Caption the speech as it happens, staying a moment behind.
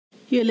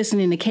You're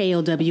listening to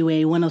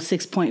KOWA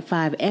 106.5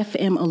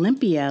 FM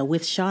Olympia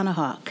with Shawna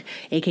Hawk,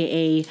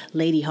 a.k.a.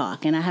 Lady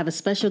Hawk. And I have a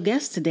special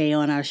guest today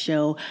on our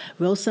show,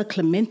 Rosa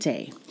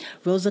Clemente.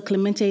 Rosa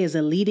Clemente is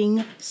a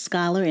leading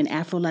scholar in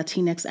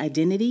Afro-Latinx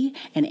identity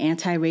and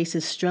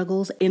anti-racist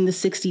struggles in the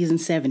 60s and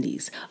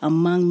 70s.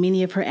 Among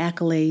many of her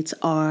accolades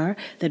are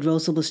that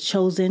Rosa was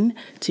chosen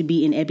to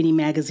be in Ebony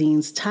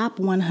Magazine's top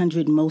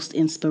 100 most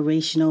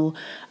inspirational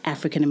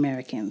African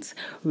Americans.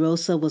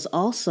 Rosa was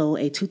also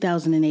a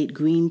 2008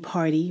 Green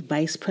Party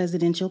vice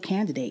presidential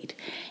candidate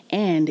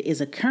and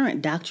is a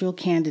current doctoral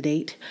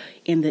candidate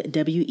in the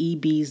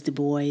W.E.B.'s Du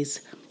Bois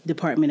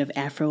Department of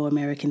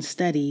Afro-American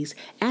Studies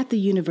at the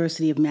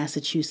University of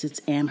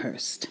Massachusetts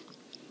Amherst.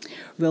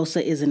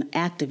 Rosa is an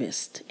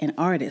activist, an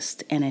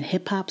artist, and a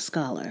hip-hop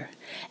scholar,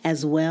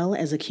 as well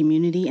as a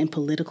community and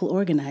political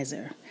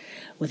organizer.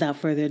 Without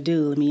further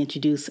ado, let me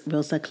introduce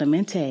Rosa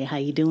Clemente. How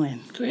you doing?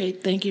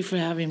 Great. Thank you for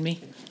having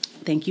me.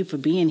 Thank you for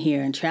being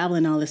here and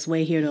traveling all this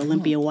way here to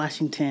Olympia,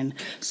 Washington.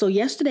 So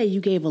yesterday you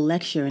gave a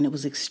lecture, and it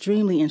was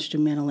extremely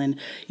instrumental. And,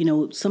 you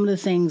know, some of the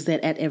things that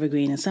at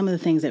Evergreen and some of the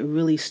things that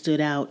really stood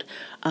out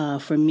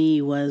for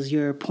me was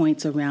your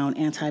points around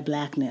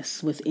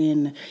anti-Blackness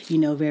within, you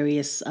know,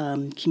 various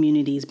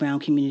communities,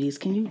 brown communities.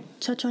 Can you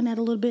touch on that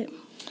a little bit?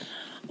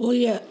 Well,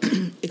 yeah,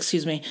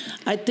 excuse me.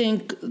 I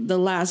think the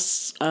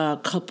last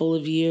couple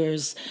of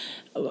years,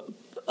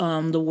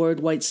 the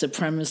word white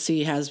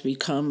supremacy has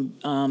become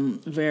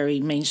very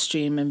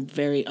mainstream and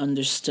very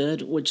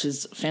understood, which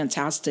is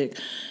fantastic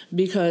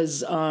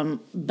because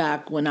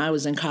back when I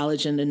was in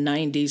college in the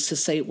 90s, to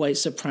say white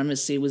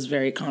supremacy was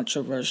very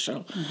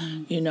controversial,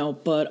 you know,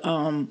 but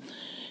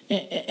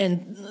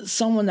and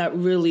someone that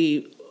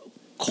really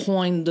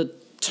coined the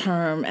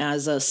term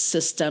as a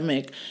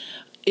systemic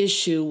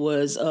issue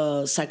was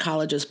a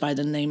psychologist by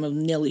the name of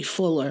Neely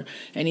Fuller,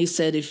 and he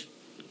said if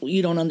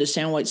you don't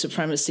understand white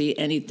supremacy,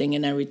 anything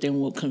and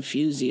everything will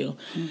confuse you.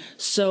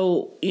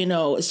 So, you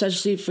know,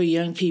 especially for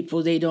young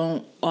people, they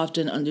don't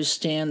often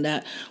understand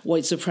that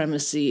white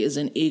supremacy is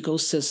an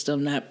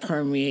ecosystem that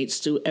permeates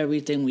through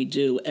everything we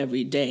do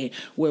every day,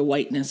 where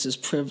whiteness is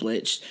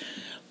privileged.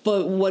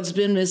 But what's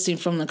been missing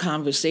from the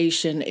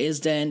conversation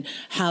is then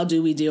how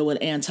do we deal with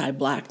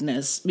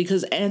anti-Blackness?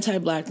 Because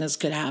anti-Blackness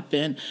could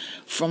happen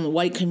from the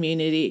white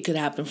community. It could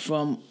happen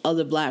from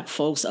other Black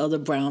folks, other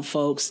brown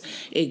folks.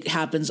 It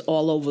happens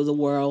all over the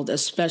world,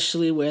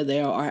 especially where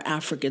there are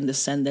African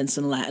descendants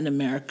in Latin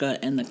America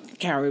and the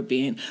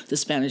Caribbean, the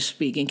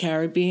Spanish-speaking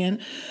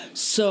Caribbean.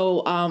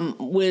 So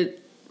with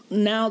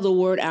now the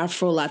word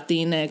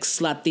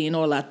Afro-Latinx, Latino,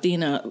 or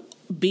Latina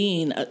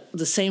being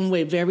the same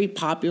way very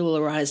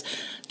popularized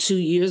 2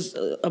 years,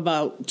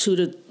 about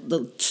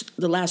the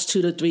last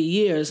 2 to 3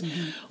 years,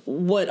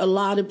 what a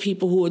lot of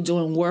people who are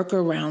doing work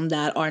around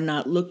that are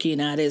not looking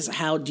at is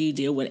how do you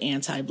deal with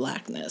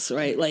anti-Blackness,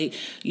 right? Like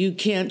you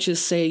can't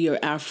just say you're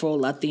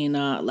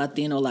Afro-Latina,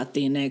 Latino,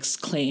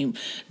 Latinx, claim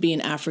being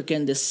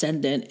African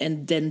descendant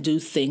and then do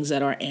things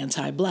that are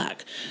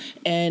anti-Black.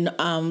 And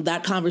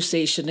that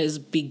conversation is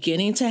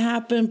beginning to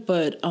happen,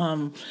 but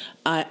I'm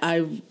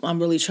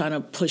really trying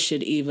to push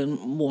it even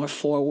more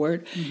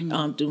forward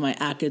through my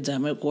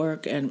academic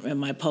work and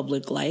my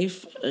public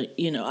life.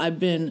 You know, I've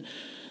been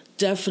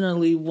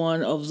definitely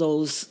one of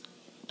those,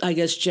 I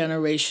guess,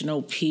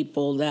 generational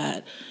people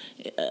that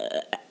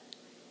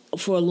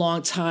for a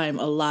long time,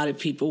 a lot of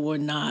people were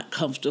not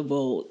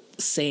comfortable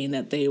saying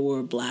that they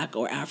were Black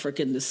or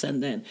African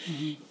descendant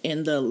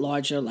in the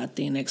larger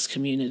Latinx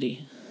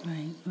community.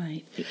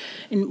 Right.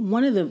 And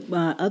one of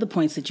the other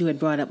points that you had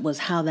brought up was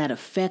how that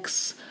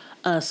affects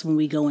us when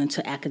we go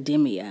into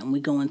academia and we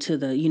go into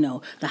the, you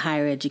know, the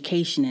higher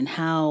education, and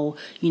how,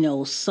 you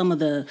know, some of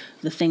the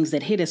things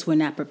that hit us we're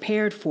not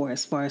prepared for,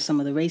 as far as some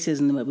of the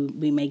racism that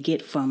we may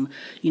get from,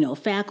 you know,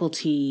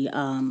 faculty, you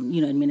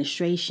know,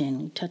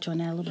 administration. Touch on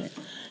that a little bit.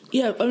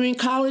 Yeah, I mean,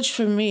 college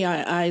for me,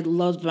 I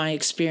loved my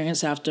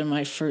experience after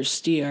my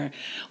first year,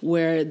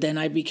 where then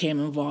I became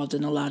involved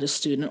in a lot of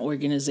student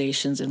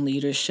organizations and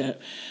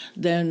leadership.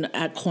 Then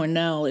at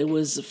Cornell, it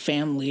was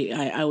family.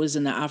 I was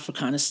in the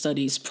Africana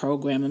Studies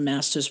program, a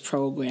master's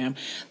program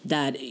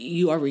that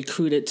you are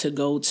recruited to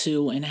go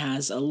to and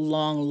has a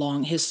long,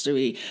 long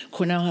history.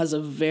 Cornell has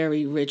a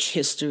very rich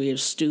history of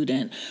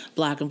student,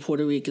 Black and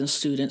Puerto Rican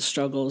student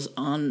struggles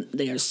on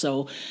there.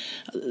 So,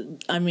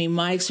 I mean,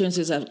 my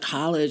experiences at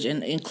college,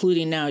 and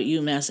including now at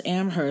UMass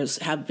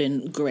Amherst, have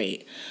been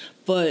great.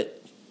 But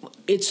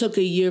it took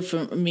a year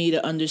for me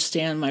to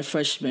understand my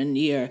freshman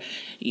year,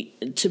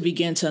 to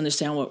begin to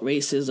understand what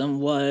racism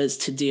was,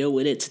 to deal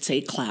with it, to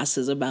take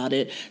classes about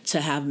it,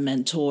 to have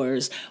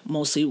mentors,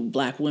 mostly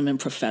Black women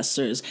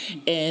professors.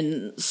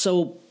 And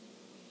so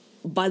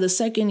by the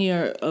second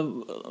year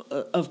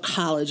of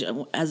college,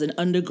 as an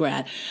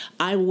undergrad,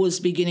 I was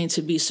beginning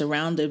to be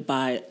surrounded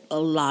by a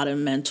lot of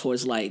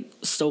mentors like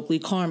Stokely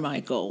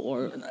Carmichael,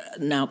 or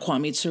now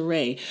Kwame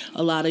Ture,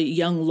 a lot of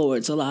young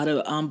lords, a lot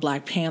of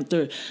Black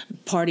Panther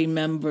Party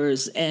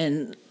members.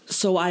 And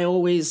so I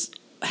always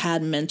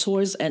had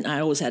mentors and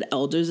I always had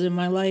elders in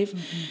my life.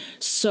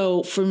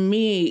 So for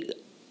me,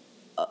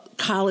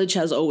 college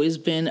has always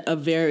been a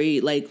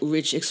very like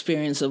rich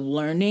experience of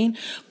learning,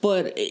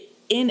 but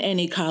in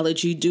any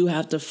college, you do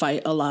have to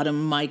fight a lot of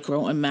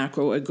micro and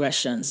macro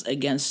aggressions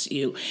against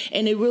you.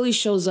 And it really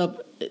shows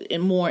up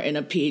more in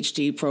a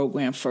PhD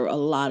program for a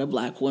lot of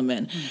Black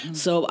women. Mm-hmm.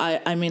 So,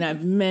 I mean, I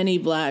have many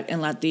Black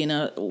and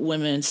Latina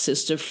women,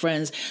 sister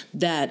friends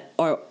that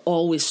are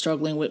always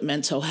struggling with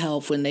mental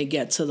health when they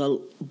get to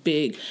the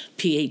big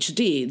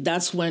PhD.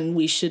 That's when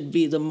we should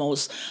be the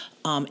most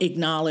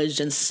acknowledged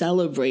and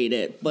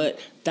celebrated, but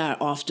that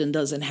often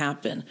doesn't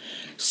happen.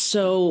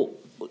 So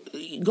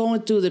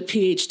going through the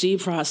PhD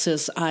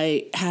process,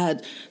 I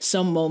had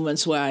some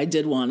moments where I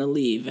did want to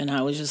leave, and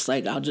I was just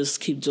like, I'll just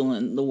keep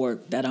doing the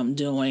work that I'm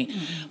doing.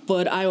 Mm-hmm.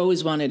 But I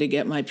always wanted to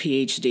get my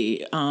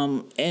PhD,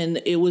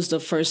 and it was the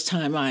first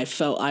time I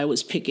felt I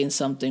was picking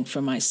something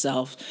for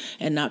myself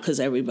and not because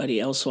everybody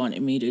else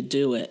wanted me to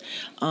do it.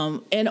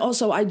 And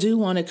also, I do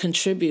want to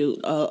contribute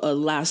a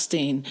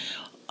lasting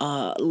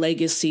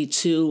legacy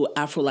to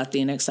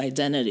Afro-Latinx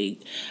identity,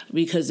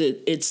 because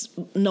it's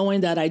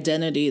knowing that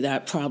identity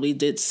that probably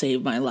did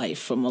save my life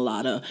from a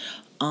lot of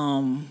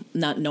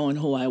not knowing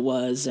who I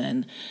was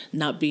and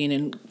not being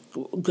in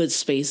good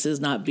spaces,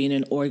 not being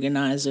an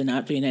organizer,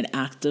 not being an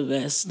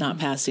activist, not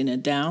passing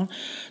it down.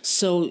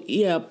 So,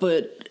 yeah,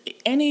 but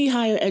any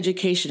higher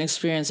education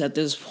experience at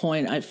this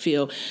point, I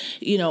feel,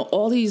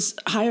 all these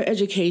higher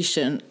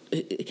education,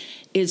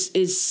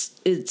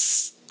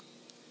 it's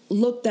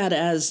looked at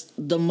as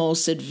the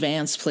most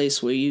advanced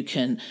place where you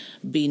can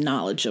be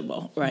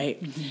knowledgeable,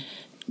 right? Mm-hmm.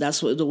 That's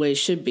the way it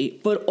should be.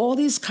 But all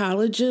these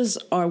colleges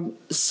are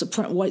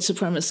white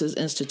supremacist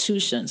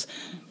institutions,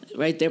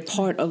 right? They're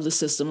part of the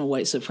system of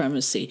white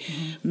supremacy.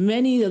 Mm-hmm.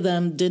 Many of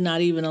them did not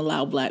even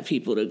allow Black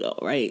people to go,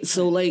 right?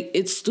 So,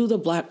 it's through the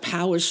Black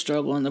power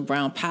struggle and the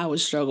brown power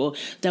struggle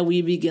that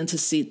we begin to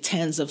see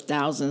tens of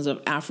thousands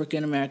of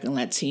African American,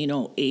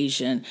 Latino,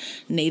 Asian,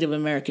 Native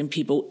American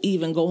people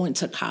even going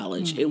to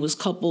college. Mm-hmm. It was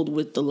coupled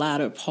with the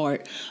latter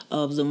part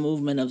of the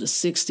movement of the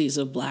 60s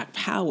of Black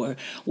power,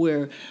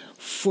 where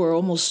for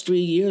almost 3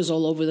 years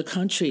all over the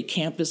country,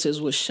 campuses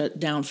were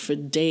shut down for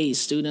days.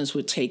 Students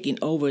were taking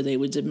over. They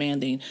were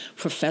demanding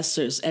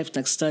professors,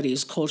 ethnic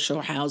studies,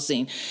 cultural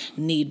housing,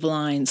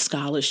 need-blind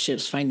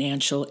scholarships,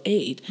 financial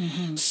aid.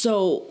 Mm-hmm.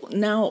 So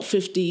now,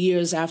 50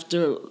 years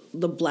after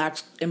the Black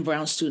and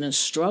brown students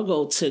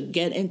struggle to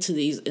get into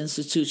these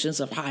institutions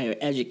of higher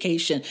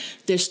education,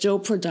 they're still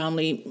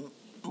predominantly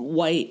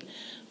white,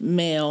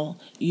 male,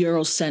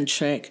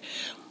 Eurocentric.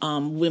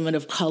 Women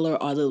of color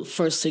are the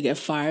first to get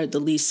fired,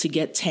 the least to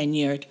get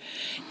tenured.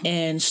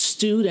 And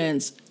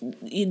students,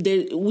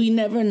 we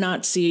never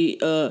not see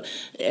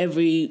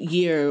every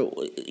year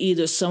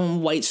either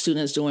some white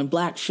students doing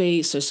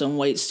blackface or some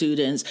white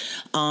students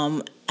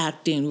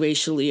acting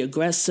racially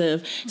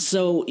aggressive.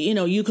 So,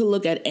 you could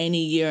look at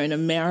any year in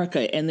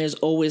America and there's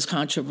always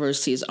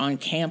controversies on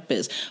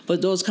campus.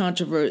 But those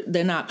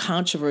they're not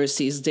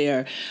controversies,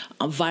 they're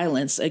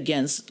violence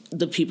against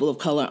the people of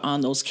color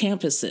on those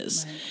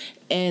campuses. Right.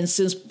 And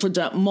since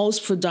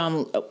most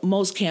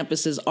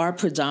campuses are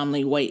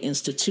predominantly white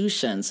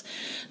institutions,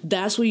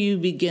 that's where you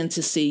begin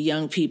to see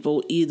young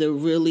people either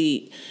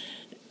really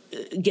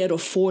get a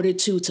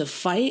fortitude to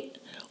fight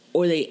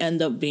or they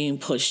end up being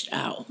pushed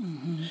out.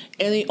 Mm-hmm.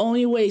 And the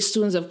only way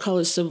students of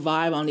color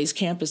survive on these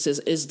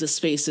campuses is the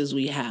spaces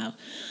we have.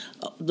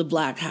 The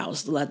Black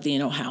house, the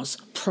Latino house,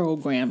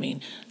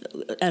 programming,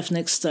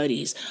 ethnic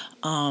studies,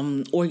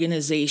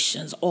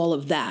 organizations, all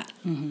of that.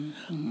 Mm-hmm.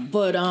 Mm-hmm.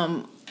 But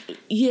and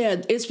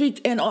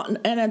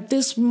at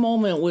this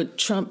moment with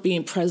Trump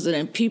being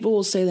president, people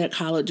will say that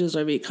colleges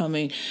are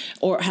becoming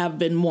or have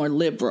been more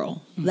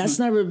liberal. Mm-hmm. That's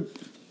never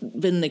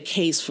been the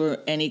case for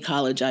any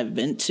college I've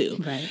been to.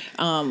 Right.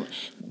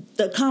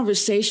 The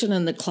conversation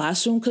in the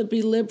classroom could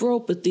be liberal,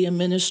 but the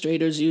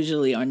administrators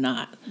usually are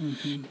not.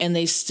 Mm-hmm. And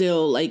they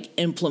still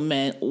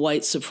implement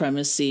white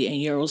supremacy and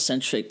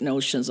Eurocentric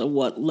notions of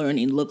what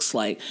learning looks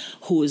like.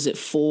 Who is it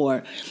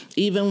for?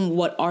 Even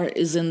what art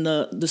is in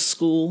the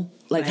school.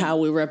 Right. How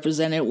we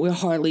represent it, we're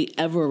hardly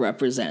ever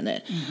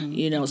represented, mm-hmm.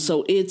 Mm-hmm.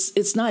 So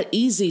it's not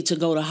easy to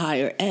go to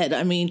higher ed.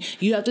 I mean,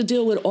 you have to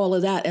deal with all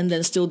of that and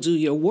then still do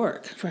your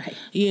work. Right.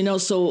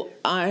 So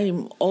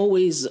I'm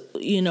always,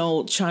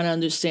 trying to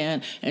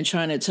understand and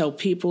trying to tell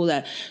people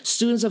that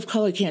students of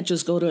color can't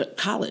just go to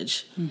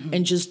college mm-hmm.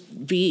 and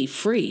just be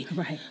free.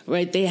 Right.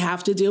 Right. They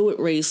have to deal with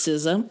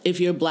racism. If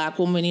you're a Black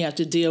woman, you have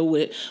to deal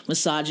with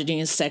misogyny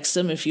and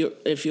sexism.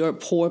 If you're a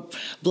poor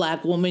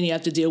Black woman, you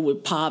have to deal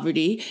with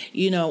poverty.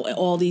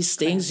 All these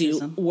things.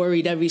 Classism. You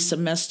worried every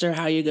semester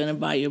how you're going to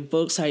buy your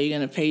books, how you're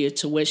going to pay your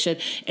tuition,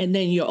 and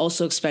then you're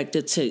also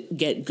expected to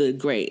get good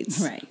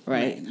grades.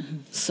 Right.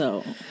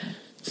 So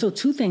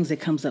two things that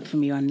comes up for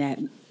me on that.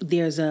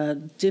 There's a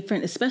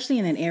different, especially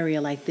in an area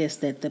like this,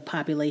 that the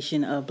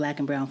population of Black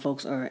and brown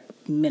folks are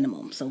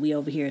minimum. So we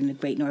over here in the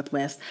Great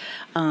Northwest,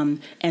 and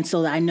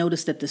so I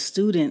noticed that the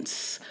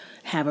students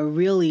have a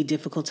really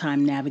difficult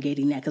time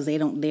navigating that because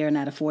they're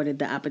not afforded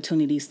the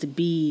opportunities to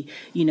be,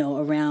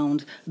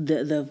 around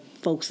the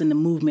folks in the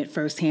movement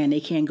firsthand. They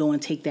can't go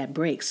and take that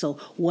break. So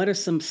what are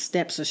some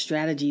steps or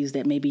strategies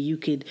that maybe you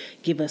could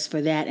give us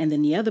for that? And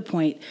then the other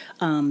point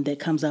that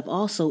comes up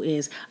also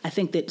is I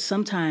think that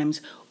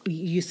sometimes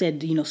you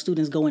said,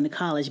 students go into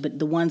college, but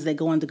the ones that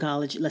go into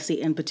college, let's say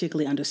in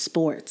particularly under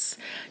sports,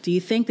 do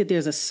you think that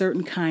there's a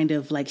certain kind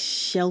of like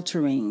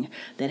sheltering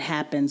that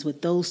happens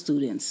with those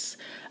students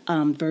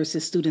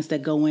versus students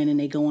that go in and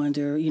they go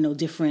under,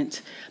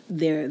 different,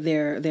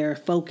 their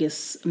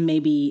focus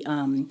maybe,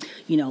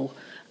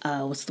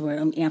 what's the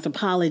word,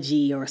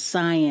 anthropology or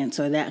science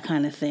or that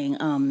kind of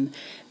thing.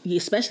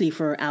 Especially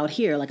for out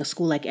here, like a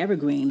school like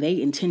Evergreen,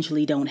 they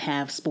intentionally don't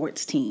have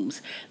sports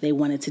teams. They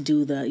wanted to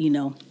do the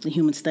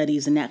human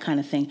studies and that kind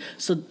of thing.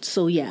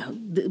 So yeah,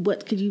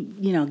 what could you,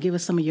 give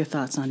us some of your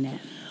thoughts on that?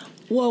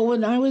 Well,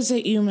 when I was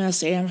at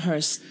UMass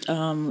Amherst,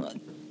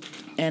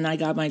 and I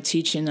got my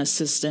teaching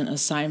assistant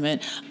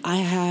assignment, I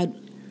had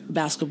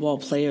basketball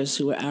players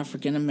who were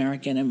African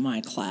American in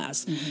my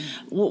class.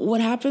 Mm-hmm.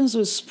 What happens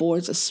with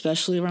sports,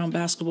 especially around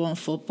basketball and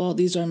football,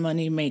 these are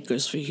money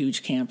makers for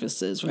huge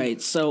campuses, right?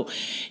 Mm-hmm. So,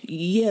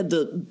 yeah,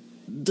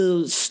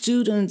 the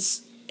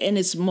students, and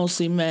it's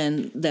mostly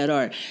men that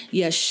are,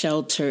 yes,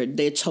 sheltered.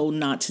 They're told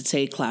not to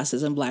take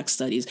classes in Black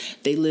studies.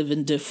 They live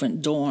in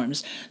different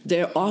dorms.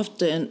 They're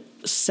often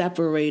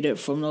separated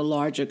from the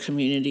larger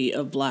community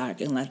of Black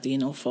and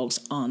Latino folks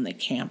on the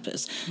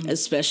campus, mm-hmm.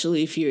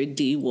 especially if you're a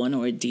D1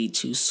 or a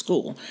D2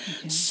 school.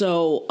 Okay.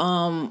 So,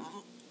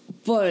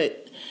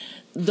 but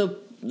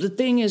the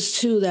thing is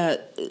too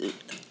that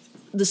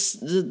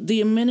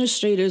the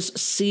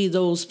administrators see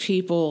those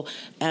people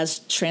as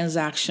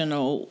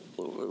transactional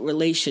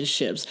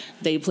relationships.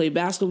 They play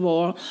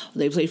basketball,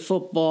 they play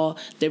football,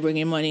 they're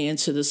bringing money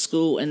into the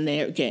school, and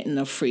they're getting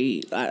a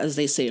free, as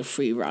they say, a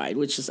free ride,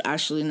 which is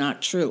actually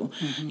not true.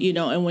 Mm-hmm.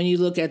 And when you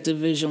look at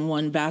Division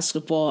I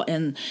basketball,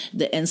 and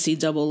the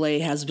NCAA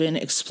has been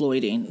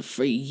exploiting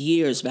for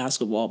years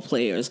basketball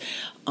players,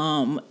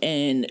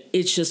 and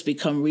it's just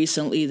become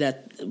recently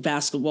that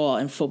basketball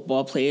and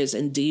football players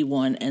and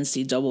D1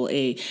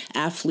 NCAA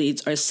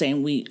athletes are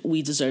saying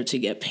we deserve to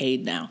get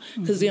paid now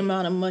because mm-hmm. the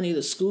amount of money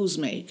the schools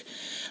make.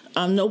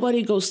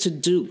 Nobody goes to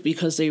Duke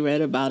because they read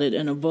about it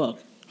in a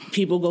book.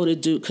 People go to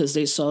Duke because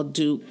they saw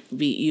Duke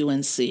beat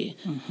UNC.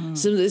 Mm-hmm.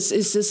 So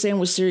it's the same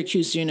with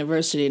Syracuse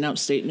University in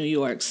upstate New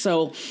York.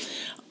 So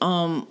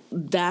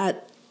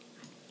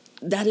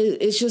that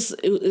is,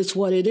 it's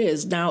what it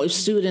is. Now, if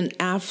student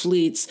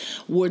athletes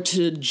were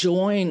to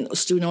join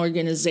student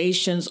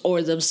organizations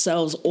or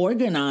themselves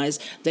organize,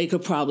 they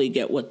could probably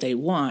get what they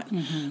want.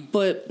 Mm-hmm.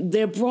 But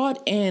they're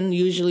brought in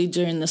usually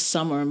during the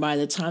summer, and by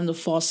the time the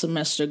fall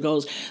semester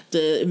goes,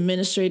 the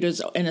administrators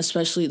and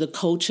especially the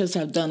coaches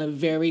have done a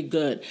very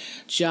good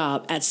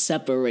job at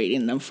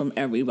separating them from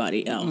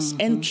everybody else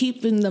mm-hmm. and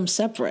keeping them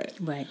separate.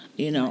 Right.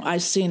 Right.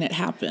 I've seen it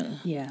happen.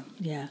 Yeah,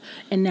 yeah.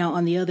 And now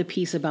on the other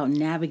piece about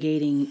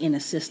navigating in a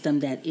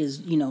system that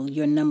is,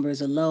 your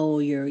numbers are low,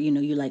 you're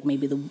like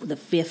maybe the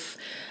fifth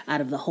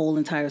out of the whole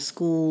entire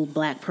school,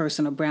 Black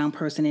person or brown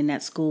person in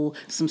that school,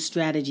 some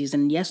strategies.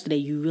 And yesterday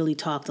you really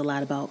talked a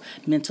lot about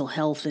mental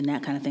health and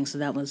that kind of thing. So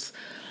that was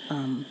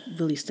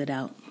really stood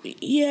out.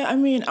 Yeah, I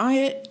mean,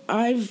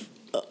 I've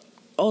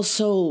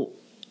also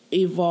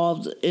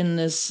evolved in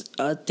this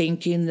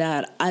thinking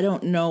that I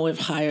don't know if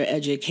higher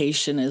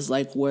education is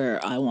like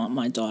where I want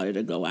my daughter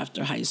to go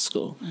after high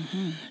school,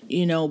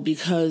 mm-hmm.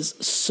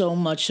 Because so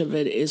much of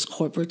it is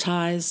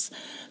corporatized,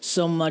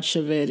 so much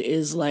of it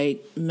is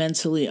like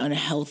mentally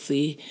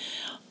unhealthy.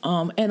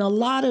 And a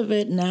lot of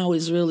it now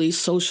is really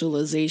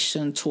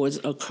socialization towards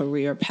a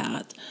career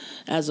path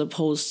as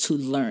opposed to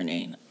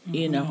learning.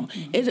 Mm-hmm.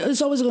 Mm-hmm.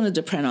 It's always going to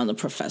depend on the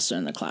professor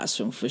in the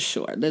classroom for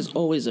sure. There's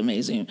always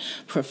amazing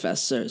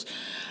professors.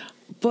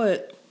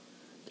 But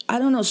I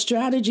don't know,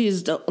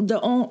 strategies,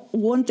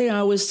 one thing I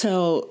always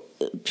tell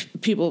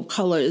people of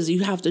color is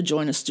you have to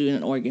join a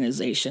student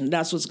organization.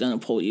 That's what's going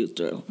to pull you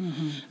through,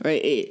 mm-hmm.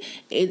 right?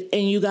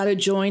 And you got to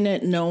join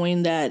it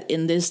knowing that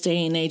in this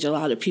day and age, a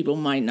lot of people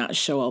might not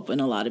show up, and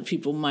a lot of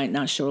people might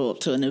not show up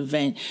to an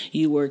event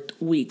you worked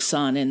weeks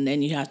on, and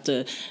then you have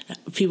to,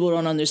 people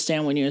don't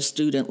understand when you're a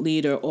student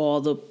leader, all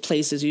the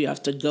places you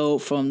have to go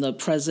from the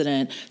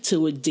president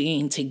to a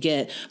dean to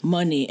get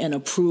money and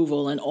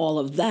approval and all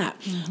of that.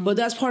 Mm-hmm. But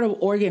that's part of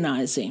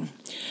organizing.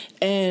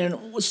 And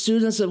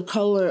students of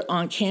color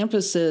on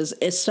campuses,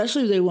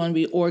 especially if they want to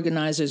be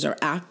organizers or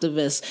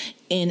activists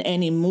in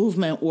any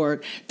movement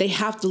work, they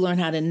have to learn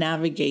how to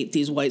navigate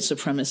these white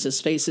supremacist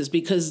spaces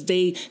because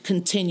they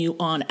continue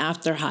on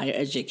after higher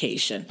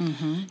education.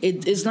 Mm-hmm.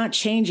 It's not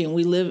changing.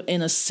 We live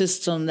in a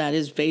system that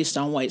is based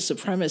on white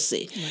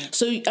supremacy. Right.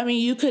 So, I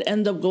mean, you could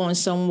end up going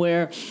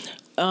somewhere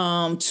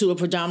to a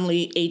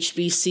predominantly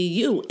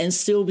HBCU and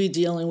still be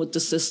dealing with the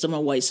system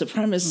of white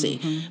supremacy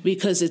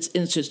because it's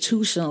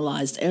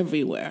institutionalized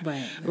everywhere.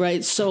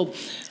 Right. So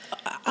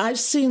I've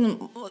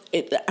seen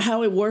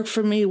how it worked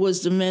for me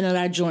was the minute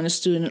I joined a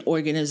student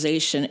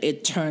organization,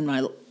 it turned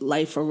my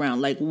life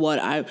around, like what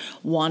I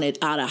wanted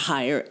out of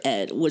higher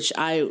ed, which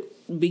I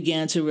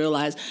began to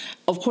realize,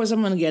 of course,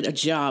 I'm going to get a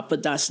job,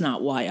 but that's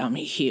not why I'm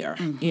here.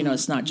 You know,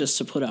 it's not just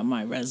to put on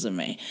my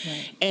resume.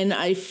 And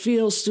I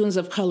feel students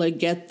of color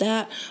get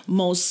that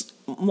most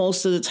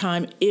of the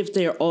time if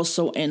they're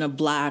also in a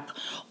Black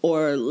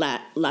or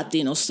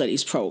Latino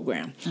studies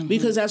program,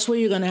 because that's where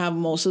you're going to have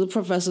most of the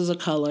professors of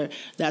color.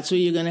 That's where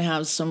you're going to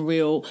have some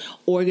real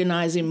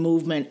organizing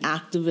movement,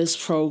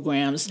 activist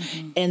programs.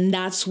 And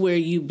that's where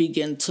you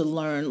begin to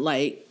learn,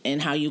 like, and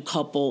how you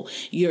couple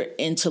your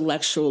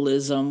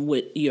intellectualism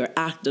with your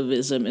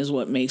activism is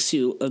what makes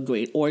you a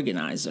great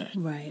organizer.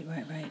 Right.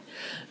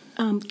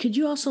 Could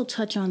you also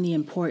touch on the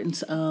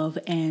importance of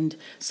and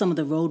some of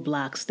the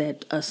roadblocks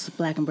that us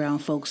Black and brown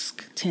folks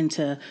tend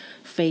to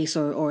face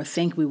or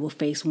think we will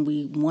face when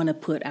we want to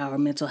put our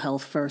mental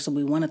health first, and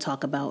we want to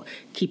talk about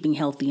keeping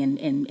healthy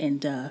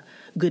and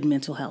good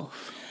mental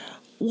health?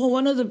 Well,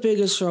 one of the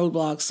biggest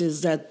roadblocks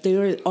is that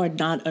there are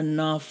not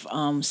enough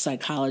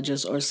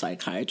psychologists or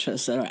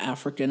psychiatrists that are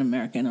African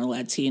American or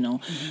Latino,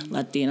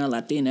 Latina,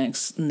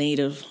 Latinx,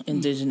 Native,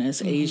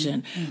 Indigenous,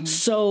 Asian.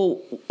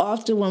 So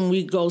often when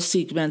we go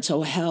seek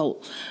mental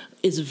health,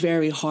 it's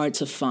very hard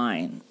to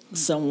find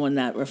someone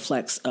that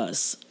reflects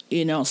us.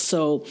 You know,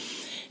 so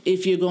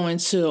if you're going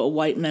to a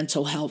white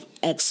mental health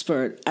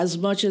expert, as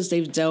much as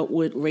they've dealt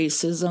with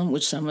racism,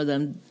 which some of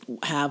them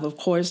have, of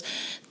course,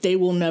 they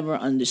will never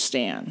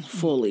understand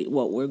fully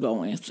what we're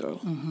going through,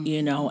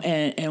 you know,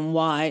 and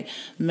why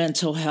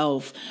mental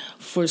health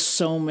for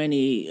so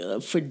many,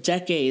 for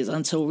decades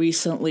until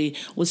recently,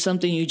 was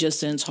something you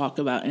just didn't talk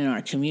about in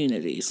our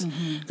communities,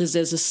 because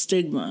there's a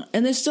stigma.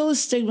 And there's still a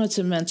stigma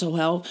to mental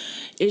health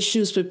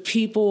issues, but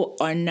people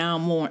are now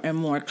more and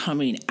more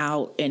coming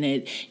out, and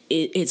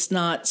it's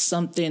not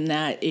something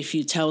that if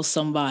you tell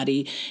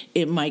somebody,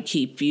 it might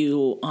keep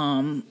you,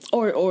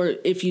 or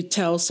if you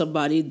tell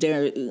somebody,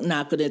 they're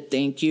not going to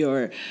think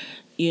you're,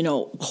 you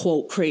know,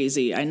 quote,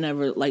 crazy. I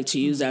never like to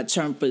use that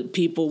term, but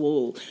people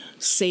will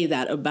say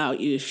that about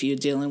you if you're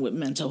dealing with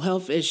mental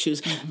health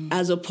issues,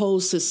 as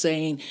opposed to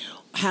saying,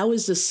 how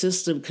is the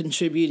system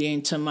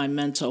contributing to my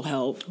mental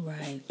health?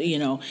 Right. You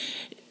know,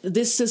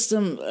 this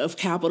system of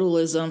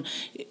capitalism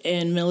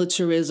and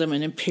militarism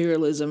and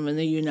imperialism in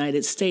the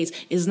United States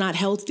is not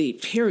healthy,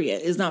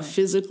 period. It's not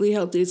physically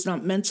healthy. It's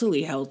not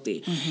mentally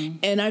healthy.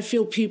 And I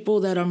feel people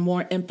that are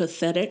more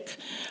empathetic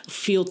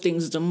feel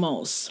things the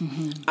most.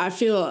 I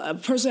feel,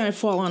 personally, I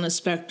fall on a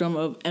spectrum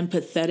of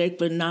empathetic,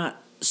 but not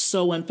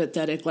so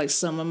empathetic like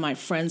some of my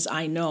friends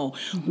I know,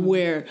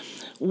 where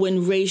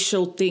when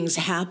racial things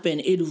happen,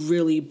 it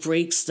really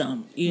breaks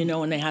them, you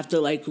know, and they have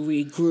to like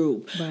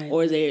regroup,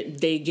 or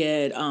they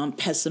get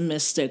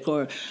pessimistic,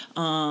 or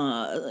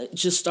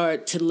just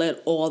start to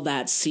let all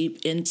that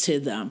seep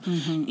into them,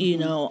 you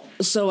know.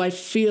 So I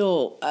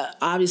feel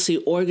obviously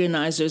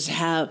organizers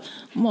have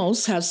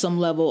some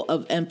level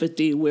of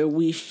empathy where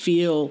we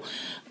feel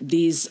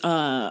these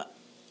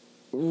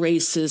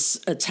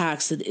racist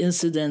attacks and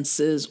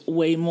incidences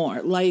way more.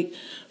 Like,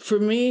 for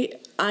me,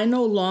 I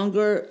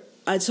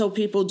tell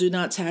people, do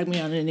not tag me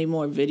on any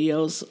more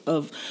videos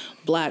of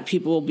Black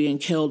people being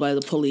killed by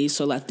the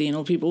police or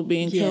Latino people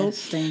being killed.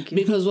 Thank you.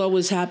 Because what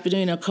was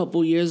happening a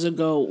couple years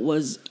ago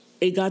was,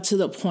 it got to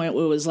the point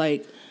where it was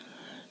like,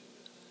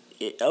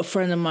 a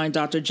friend of mine,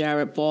 Dr.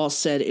 Jarrett Ball,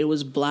 said it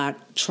was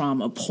Black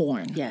trauma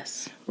porn.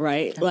 Yes.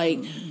 Right?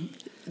 Like,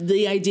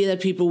 the idea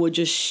that people were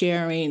just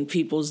sharing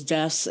people's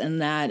deaths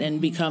and that and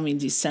becoming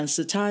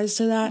desensitized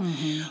to that.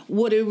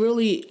 What it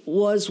really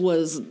was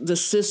the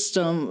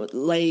system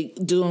like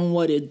doing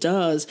what it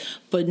does,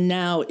 but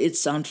now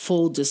it's on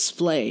full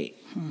display.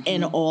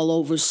 And all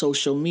over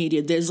social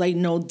media. There's like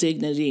no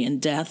dignity in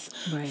death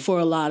for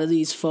a lot of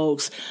these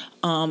folks.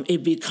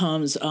 It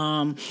becomes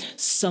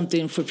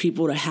something for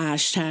people to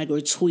hashtag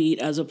or tweet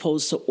as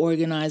opposed to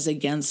organize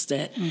against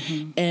it.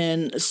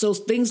 And so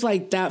things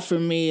like that for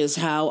me is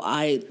how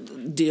I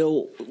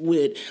deal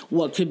with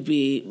what could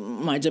be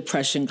my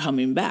depression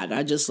coming back.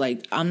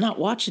 I'm not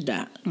watching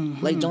that.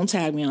 Like, don't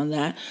tag me on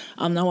that.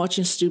 I'm not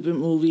watching stupid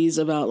movies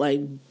about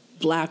like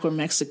Black or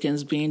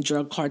Mexicans being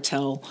drug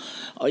cartel,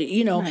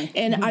 you know,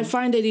 and I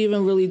find it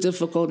even really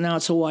difficult now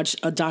to watch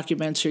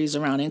documentaries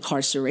around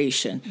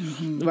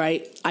incarceration,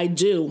 right? I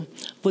do,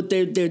 but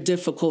they're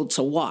difficult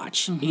to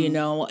watch, you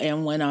know,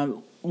 and when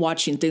I'm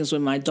watching things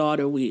with my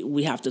daughter,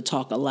 we have to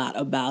talk a lot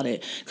about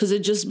it because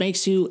it just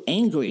makes you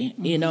angry,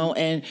 you know,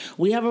 and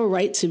we have a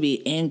right to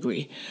be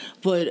angry,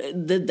 but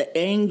the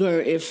anger,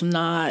 if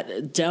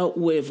not dealt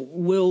with,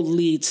 will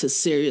lead to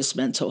serious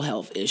mental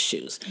health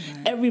issues.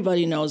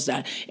 Everybody knows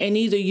that. And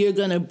either you're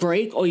going to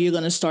break or you're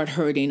going to start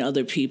hurting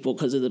other people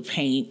because of the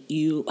pain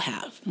you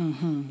have,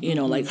 you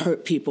know, like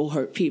hurt people,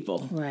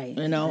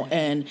 you know,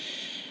 and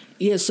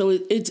yeah, so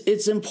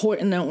it's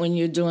important that when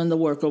you're doing the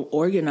work of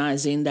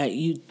organizing that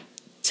you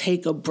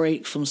take a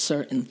break from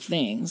certain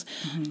things.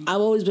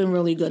 I've always been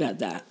really good at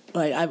that.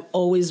 Like, I've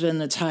always been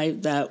the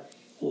type that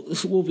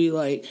will be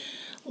like,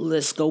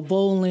 let's go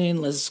bowling,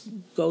 let's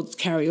go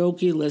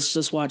karaoke, let's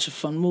just watch a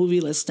fun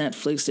movie, let's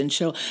Netflix and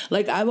chill.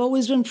 Like, I've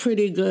always been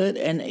pretty good,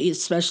 and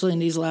especially in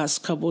these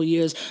last couple of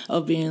years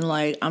of being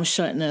like, I'm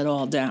shutting it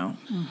all down.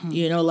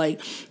 You know,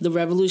 like, the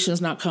revolution's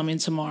not coming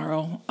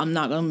tomorrow. I'm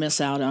not going to miss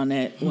out on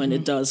it when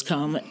it does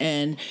come.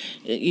 And,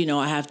 you know,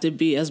 I have to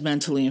be as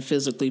mentally and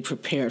physically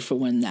prepared for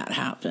when that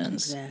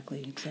happens.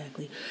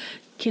 Exactly.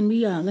 Can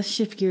we, let's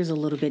shift gears a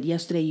little bit.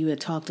 Yesterday you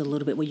had talked a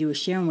little bit where you were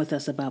sharing with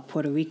us about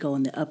Puerto Rico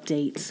and the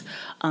updates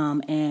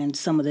and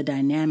some of the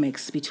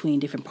dynamics between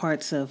different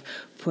parts of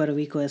Puerto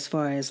Rico as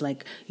far as,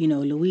 like, you know,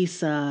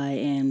 Luisa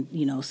and,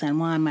 you know, San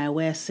Juan, Maya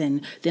West,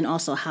 and then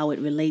also how it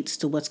relates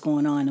to what's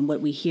going on and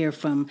what we hear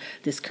from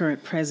this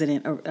current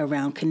president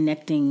around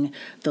connecting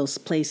those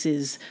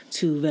places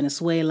to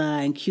Venezuela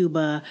and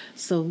Cuba.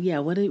 So, yeah,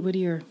 what are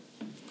your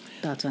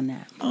thoughts on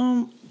that?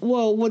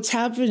 Well, what's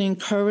happening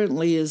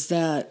currently is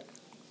that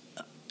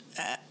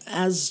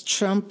as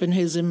Trump and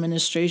his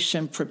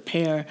administration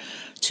prepare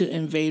to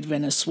invade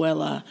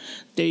Venezuela,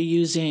 they're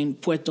using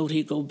Puerto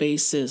Rico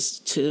bases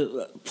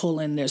to pull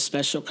in their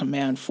special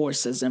command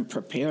forces and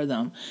prepare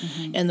them.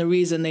 And the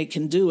reason they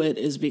can do it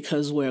is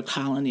because we're a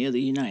colony of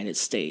the United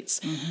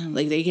States.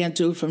 Like, they can't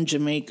do it from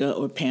Jamaica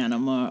or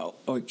Panama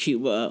or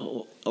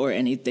Cuba or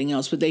anything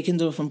else, but they can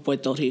do it from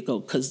Puerto Rico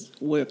because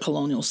we're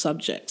colonial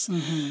subjects.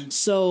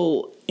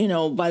 So, you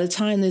know, by the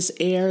time this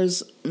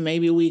airs,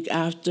 maybe a week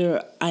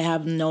after, I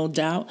have no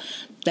doubt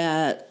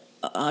that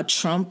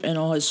Trump and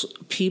all his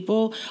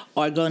people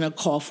are going to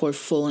call for a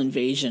full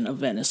invasion of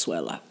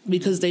Venezuela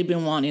because they've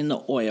been wanting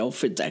the oil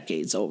for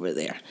decades over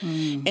there.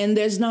 And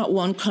there's not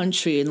one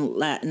country in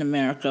Latin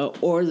America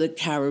or the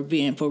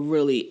Caribbean, but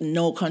really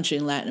no country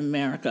in Latin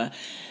America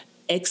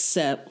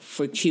except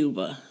for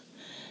Cuba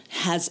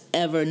has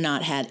ever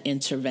not had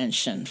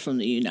intervention from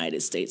the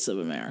United States of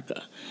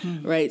America,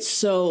 right?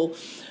 So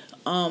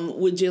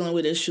we're dealing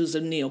with issues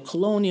of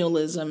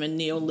neocolonialism and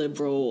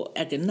neoliberal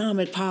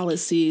economic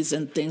policies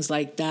and things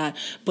like that.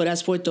 But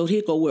as Puerto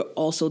Rico, we're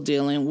also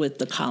dealing with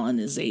the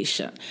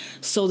colonization.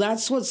 So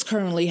that's what's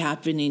currently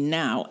happening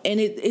now.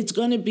 And it's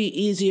going to be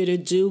easier to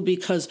do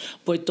because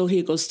Puerto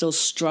Rico is still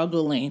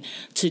struggling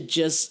to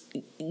just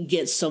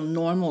get some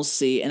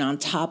normalcy. And on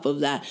top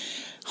of that,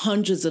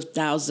 hundreds of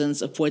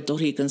thousands of Puerto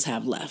Ricans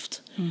have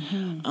left.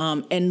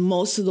 And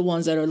most of the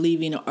ones that are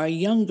leaving are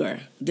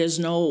younger.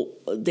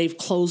 They've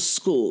closed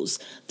schools.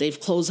 They've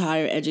closed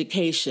higher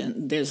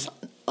education. There's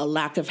a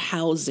lack of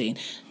housing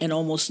and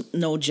almost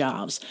no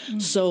jobs.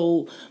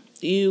 So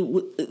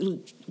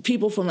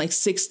people from like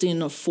 16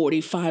 to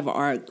 45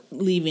 are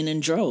leaving in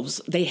droves.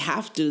 They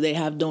have to. They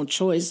have no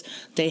choice.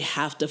 They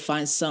have to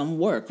find some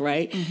work,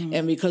 right?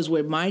 And because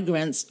we're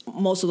migrants,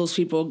 most of those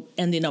people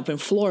ending up in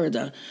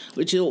Florida,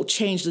 which will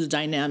change the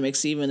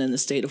dynamics even in the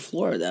state of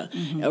Florida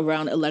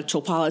around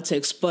electoral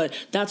politics. But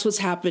that's what's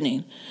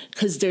happening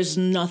because there's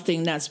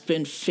nothing that's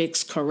been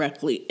fixed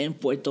correctly in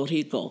Puerto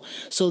Rico.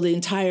 So the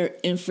entire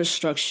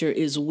infrastructure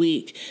is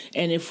weak.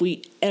 And if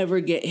we ever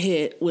get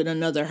hit with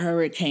another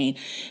hurricane,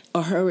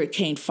 a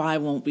Hurricane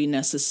 5 won't be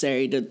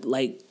necessary to,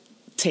 like,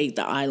 take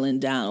the island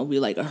down. It'll be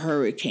like a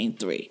Hurricane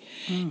 3.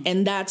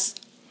 And that's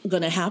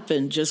going to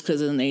happen just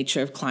because of the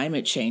nature of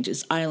climate change.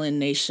 It's island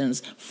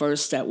nations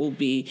first that will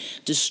be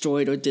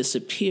destroyed or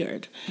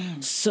disappeared.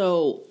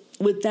 So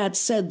with that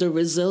said, the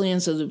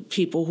resilience of the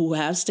people who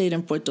have stayed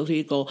in Puerto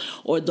Rico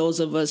or those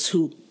of us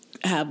who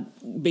have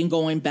been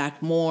going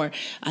back more.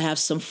 I have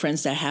some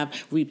friends that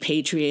have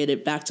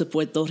repatriated back to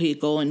Puerto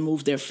Rico and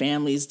moved their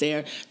families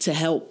there to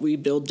help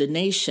rebuild the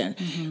nation.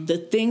 The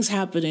things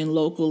happening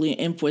locally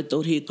in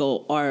Puerto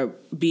Rico are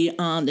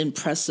beyond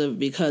impressive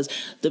because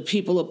the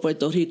people of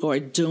Puerto Rico are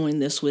doing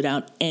this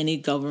without any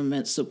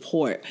government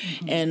support.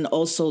 And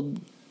also,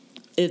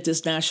 if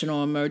this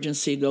national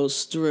emergency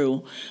goes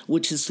through,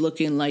 which is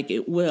looking like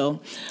it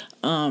will,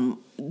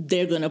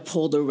 they're going to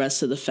pull the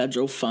rest of the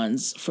federal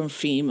funds from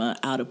FEMA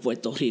out of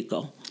Puerto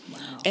Rico.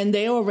 And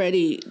they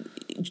already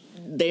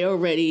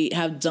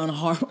have done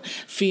harm.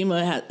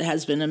 FEMA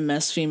has been a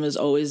mess. FEMA is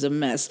always a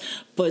mess.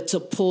 But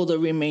to pull the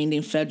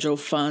remaining federal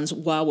funds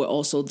while we're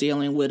also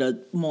dealing with a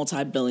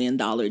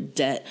multi-billion-dollar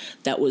debt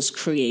that was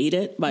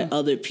created by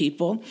other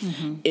people,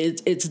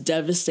 it's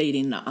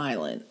devastating the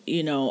island.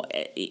 You know,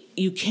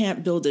 you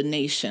can't build a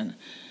nation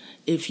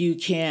if you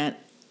can't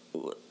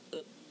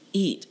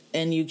eat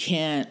and you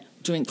can't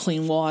drink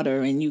clean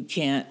water and you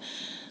can't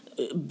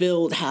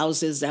build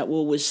houses that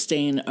will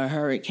withstand a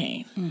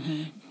hurricane.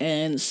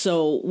 And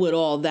so with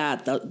all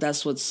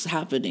that's what's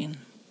happening.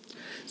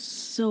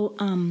 So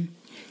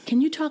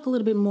can you talk a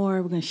little bit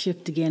more, we're going to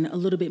shift again, a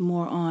little bit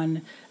more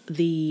on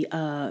the,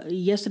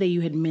 yesterday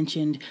you had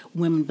mentioned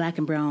women, black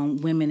and brown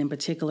women in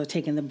particular,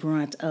 taking the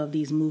brunt of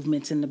these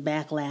movements and the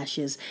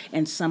backlashes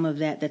and some of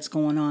that's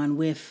going on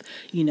with,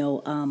 you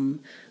know,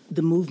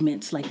 the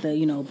movements like the,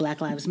 you know,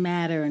 Black Lives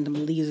Matter and the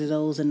leaders of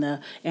those and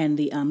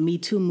the Me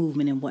Too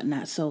movement and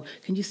whatnot. So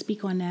can you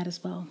speak on that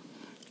as well?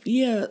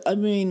 Yeah, I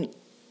mean,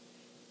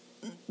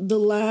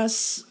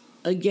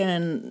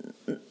 again,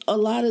 a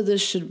lot of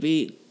this should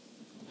be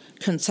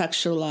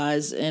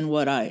contextualized in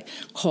what I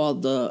call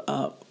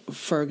the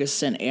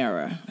Ferguson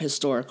era,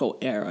 historical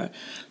era.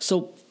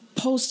 So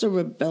post the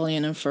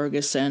rebellion in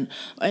Ferguson,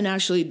 and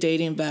actually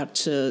dating back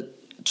to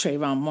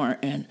Trayvon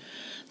Martin,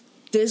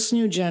 this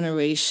new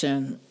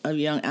generation of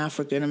young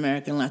African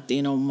American,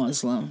 Latino,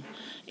 Muslim,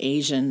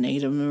 Asian,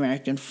 Native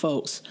American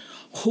folks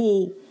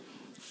who,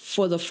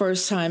 for the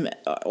first time,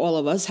 all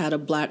of us had a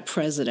black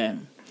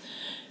president,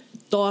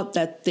 thought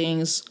that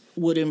things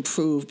would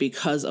improve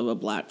because of a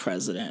black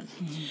president.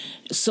 Mm-hmm.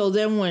 So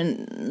then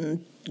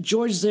when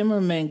George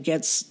Zimmerman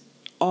gets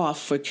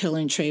off for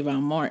killing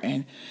Trayvon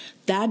Martin,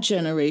 that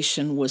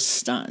generation was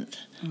stunned.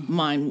 Mm-hmm.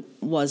 Mine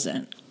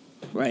wasn't.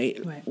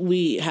 Right?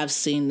 We have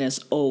seen this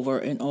over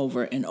and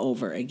over and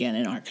over again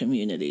in our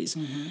communities.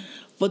 Mm-hmm.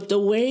 But the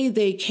way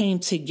they came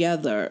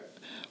together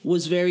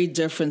was very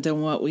different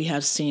than what we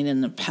have seen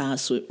in the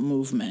past with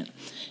movement.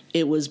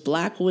 It was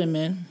black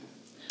women,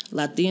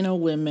 Latino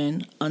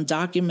women,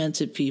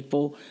 undocumented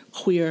people,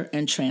 queer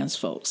and trans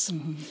folks.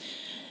 Mm-hmm.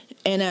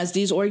 And as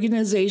these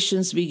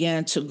organizations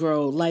began to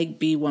grow, like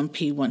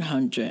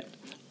B1P100,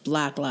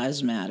 Black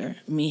Lives Matter,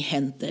 Mi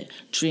Gente,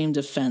 Dream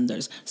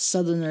Defenders,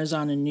 Southerners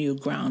on the New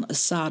Ground,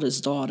 Asada's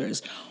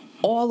Daughters,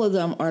 all of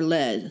them are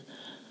led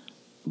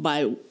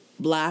by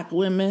black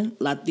women,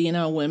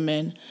 Latina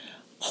women,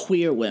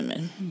 queer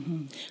women,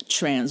 mm-hmm.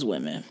 trans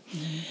women.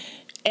 Mm-hmm.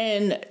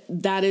 And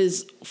that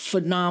is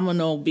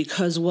phenomenal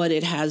because what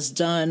it has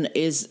done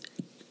is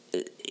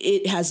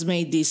it has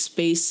made these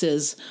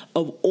spaces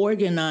of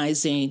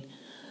organizing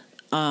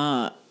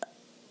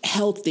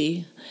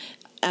healthy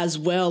as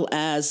well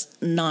as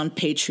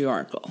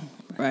non-patriarchal,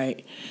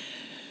 right?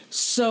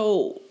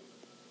 So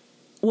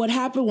what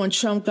happened when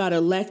Trump got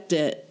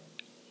elected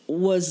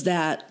was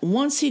that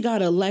once he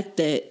got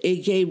elected,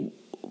 it gave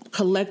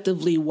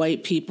collectively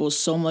white people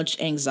so much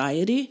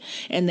anxiety,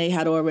 and they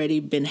had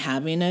already been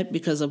having it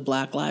because of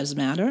Black Lives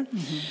Matter,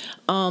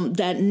 mm-hmm.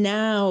 That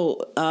now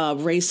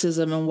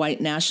racism and white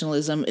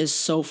nationalism is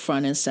so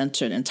front and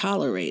centered and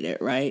tolerated,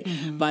 right,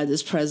 mm-hmm. by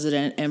this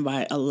president and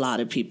by a lot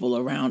of people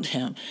around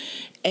him.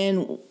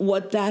 And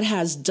what that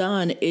has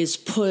done is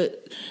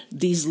put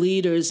these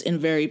leaders in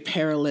very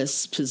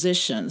perilous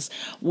positions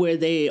where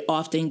they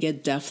often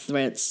get death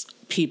threats.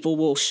 People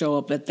will show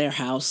up at their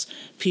house.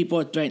 People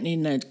are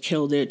threatening to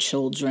kill their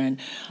children.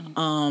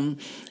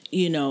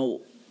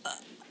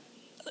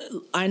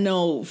 I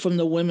know from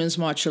the Women's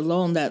March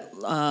alone that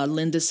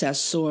Linda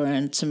Sassour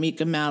and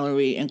Tamika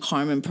Mallory and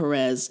Carmen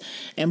Perez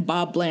and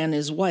Bob Bland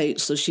is white,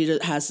 so she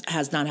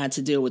has not had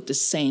to deal with the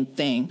same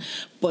thing.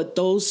 But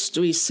those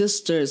three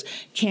sisters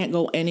can't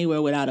go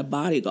anywhere without a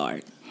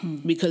bodyguard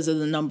because of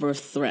the number of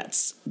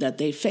threats that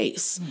they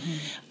face.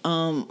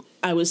 Mm-hmm.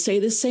 I would say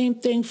the same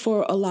thing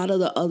for a lot of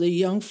the other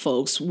young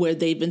folks where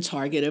they've been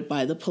targeted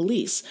by the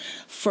police.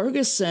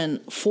 Ferguson,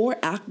 4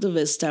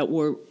 activists that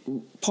were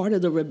part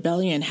of the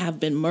rebellion have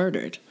been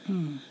murdered,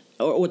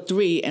 or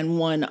 3, and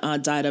 1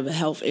 died of a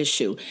health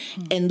issue.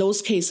 And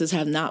those cases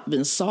have not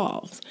been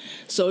solved.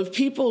 So if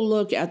people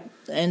look at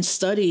and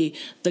study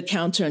the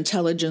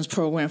counterintelligence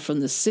program from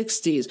the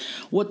 60s,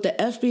 what the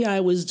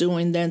FBI was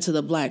doing then to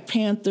the Black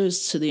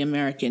Panthers, to the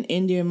American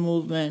Indian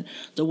movement,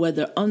 the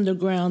Weather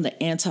Underground,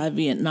 the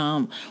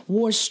anti-Vietnam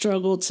War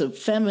struggle, to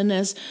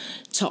feminists,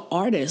 to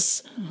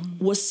artists,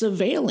 was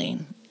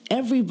surveilling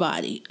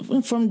everybody,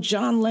 from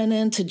John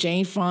Lennon to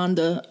Jane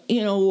Fonda,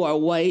 who are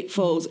white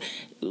folks.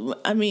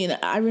 I mean,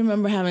 I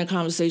remember having a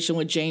conversation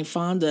with Jane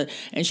Fonda,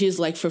 and she's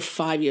like, for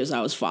 5 years,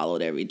 I was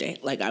followed every day.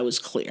 Like, I was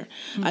clear.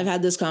 Mm-hmm. I've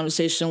had this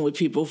conversation with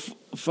people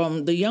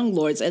from the Young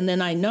Lords, and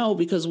then I know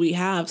because we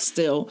have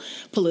still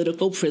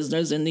political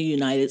prisoners in the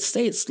United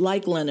States,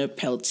 like Leonard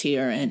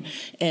Peltier and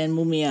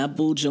Mumia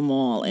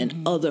Abu-Jamal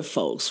and other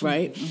folks,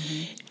 right?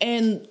 Mm-hmm.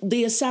 And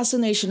the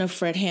assassination of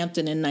Fred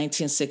Hampton in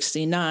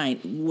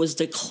 1969 was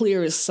the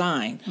clearest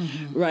sign,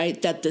 right,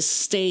 that the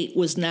state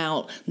was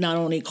now not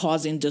only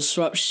causing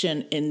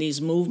disruption in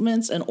these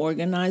movements and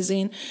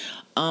organizations,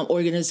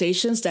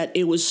 that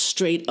it was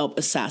straight up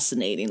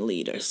assassinating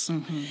leaders.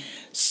 Mm-hmm.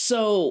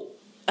 So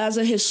as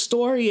a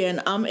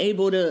historian, I'm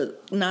able to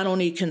not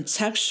only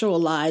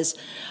contextualize,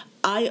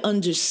 I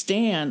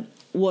understand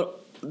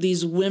what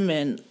these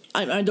women,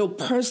 I don't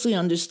personally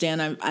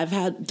understand. I've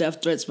had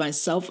death threats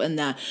myself and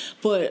that,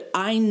 but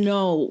I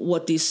know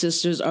what these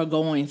sisters are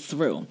going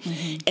through.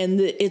 Mm-hmm. And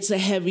it's a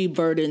heavy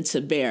burden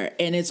to bear.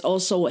 And it's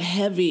also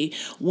heavy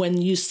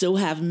when you still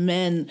have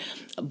men,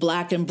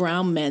 Black and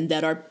brown men,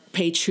 that are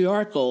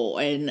patriarchal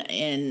and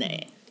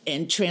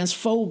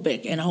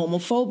transphobic and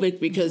homophobic,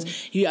 because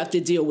you have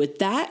to deal with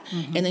that,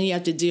 and then you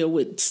have to deal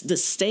with the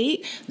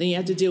state, then you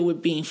have to deal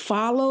with being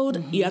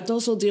followed. You have to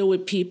also deal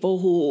with people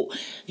who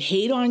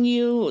hate on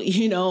you,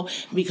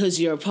 because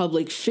you're a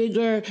public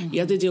figure. You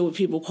have to deal with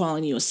people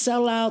calling you a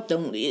sellout.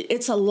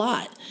 It's a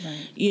lot,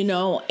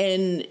 right.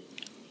 And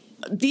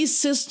these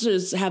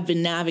sisters have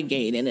been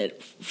navigating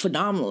it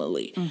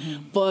phenomenally.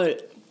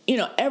 But,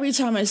 every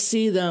time I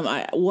see them,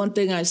 one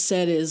thing I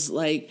said is,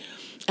 like,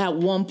 at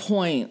one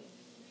point,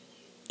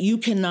 you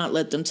cannot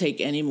let them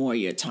take any more of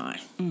your time.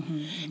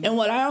 And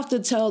what I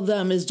often tell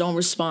them is don't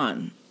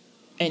respond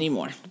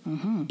anymore.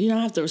 You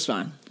don't have to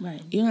respond.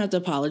 Right. You don't have to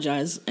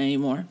apologize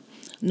anymore.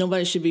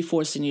 Nobody should be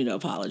forcing you to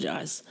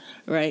apologize,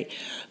 right?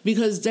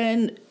 Because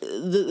then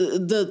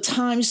the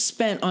time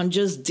spent on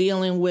just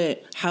dealing with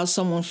how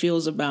someone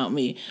feels about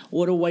me,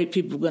 what are white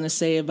people going to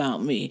say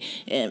about me,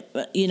 and,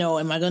 you know,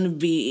 am I going to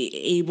be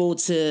able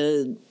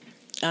to,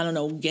 I don't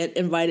know, get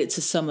invited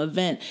to some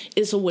event?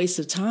 It's a waste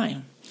of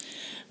time.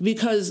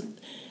 Because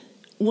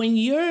when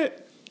you're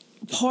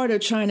part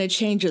of trying to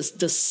change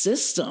the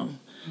system,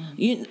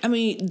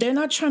 they're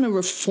not trying to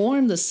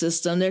reform the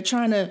system. They're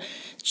trying to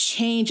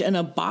change and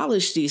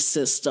abolish these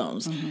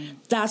systems.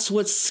 That's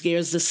what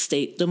scares the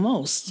state the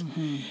most.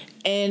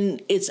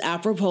 And it's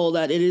apropos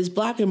that it is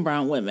black and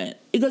brown women,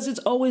 because it's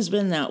always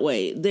been that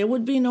way. There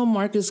would be no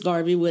Marcus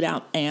Garvey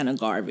without Anna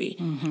Garvey,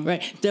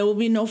 right? There would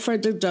be no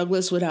Frederick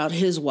Douglass without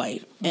his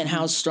wife and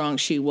how strong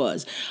she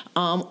was.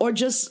 Or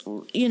just,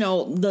 you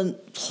know, the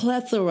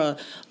plethora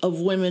of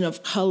women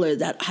of color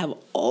that have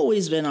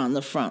always been on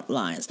the front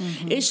lines.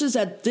 It's just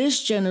that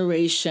this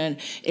generation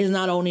is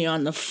not only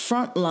on the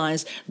front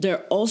lines,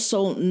 they're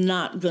also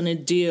not going to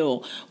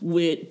deal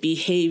with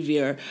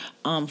behavior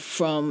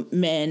from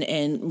men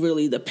and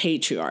really the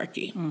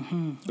patriarchy,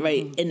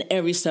 right? In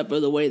every step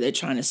of the way, they're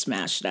trying to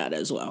smash that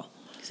as well.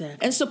 Exactly.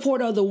 And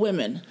support other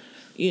women,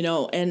 you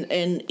know,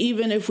 and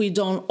even if we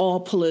don't all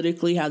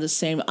politically have the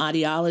same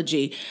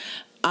ideology,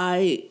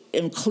 I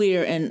am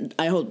clear, and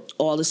I hope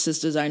all the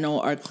sisters I know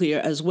are clear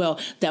as well,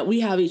 that we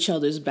have each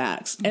other's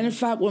backs. And in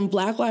fact, when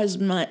Black Lives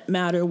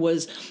Matter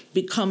was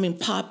becoming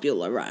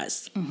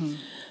popularized,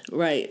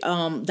 right,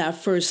 that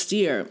first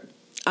year,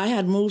 I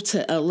had moved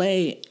to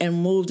LA and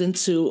moved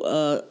into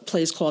a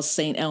place called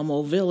St.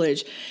 Elmo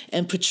Village,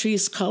 and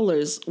Patrice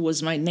Cullors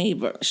was my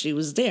neighbor. She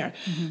was there.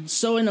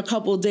 So in a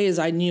couple of days,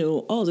 I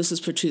knew, oh, this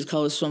is Patrice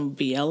Cullors from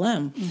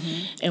BLM.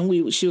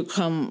 And she would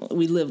come,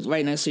 we lived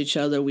right next to each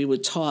other, we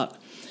would talk,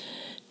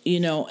 you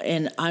know,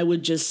 and I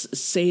would just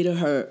say to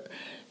her,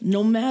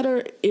 no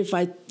matter if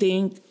I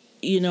think,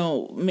 you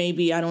know,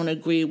 maybe I don't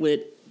agree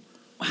with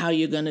how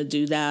you're going to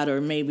do that,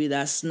 or maybe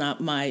that's not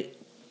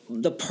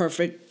the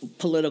perfect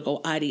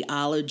political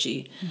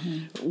ideology.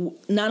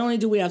 Not only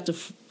do we have to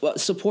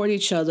support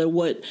each other,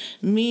 what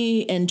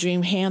me and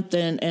Dream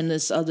Hampton and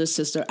this other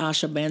sister,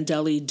 Asha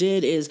Bandelli,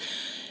 did is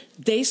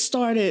they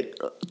started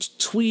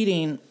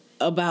tweeting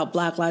about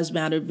Black Lives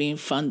Matter being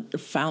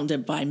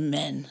founded by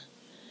men.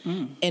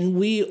 And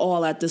we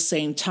all at the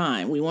same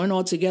time, we weren't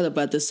all together,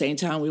 but at the same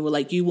time, we were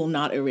like, you will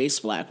not erase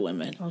black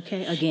women.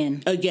 Okay,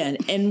 again.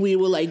 And we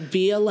were like,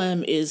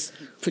 BLM is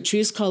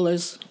Patrice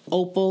Cullors,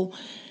 Opal,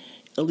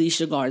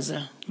 Alicia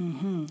Garza.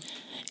 And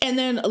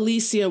then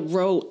Alicia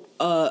wrote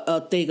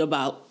a thing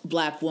about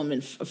black women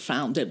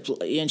founded,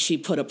 and she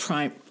put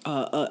an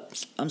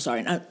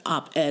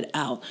op-ed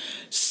out.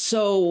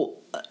 So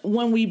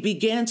when we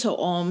began to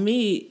all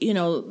meet, you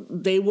know,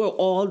 they were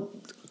all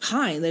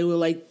kind. They were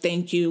like,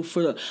 thank you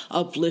for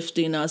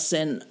uplifting us.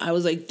 And I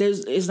was like,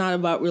 it's not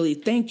about really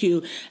thank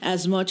you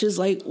as much as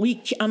like,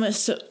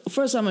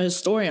 first, I'm a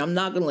historian. I'm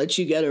not going to let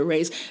you get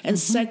erased. And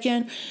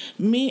second,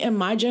 me and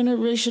my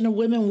generation of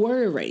women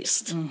were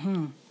erased.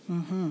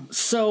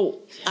 So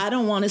I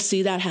don't want to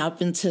see that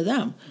happen to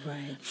them.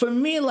 Right. For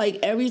me, like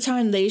every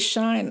time they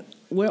shine,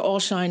 we're all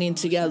shining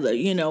together.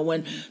 You know,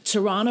 when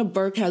Tarana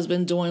Burke has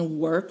been doing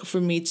work for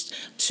me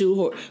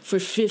for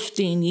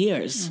 15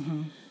 years.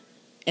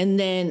 And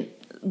then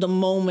the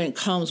moment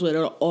comes where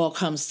it all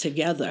comes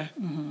together.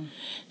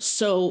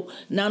 So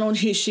not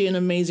only is she an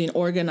amazing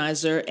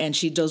organizer, and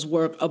she does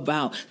work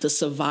about the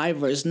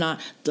survivors,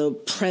 not the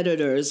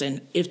predators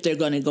and if they're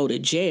going to go to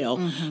jail,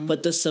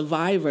 but the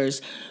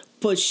survivors.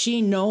 But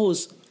she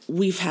knows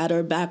we've had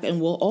her back and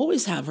we'll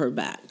always have her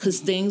back, because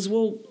things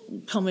will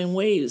come in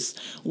waves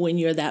when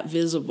you're that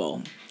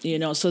visible. You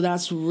know, so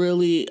that's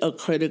really a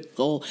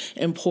critical,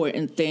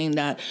 important thing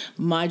that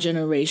my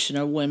generation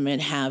of women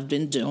have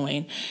been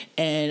doing.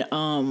 And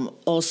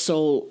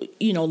also,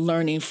 you know,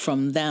 learning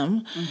from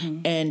them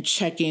and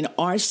checking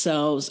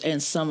ourselves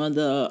and some of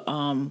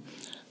the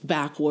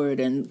backward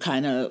and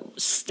kind of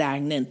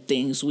stagnant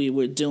things we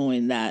were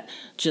doing that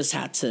just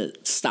had to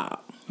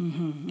stop.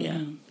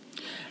 Yeah.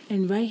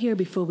 And right here,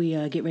 before we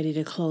get ready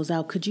to close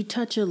out, could you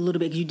touch a little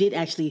bit? You did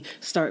actually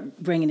start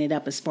bringing it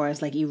up as far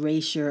as like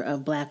erasure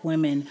of black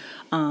women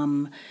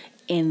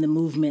in the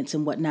movements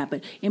and whatnot,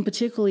 but in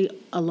particularly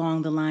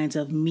along the lines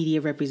of media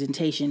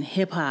representation,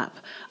 hip hop,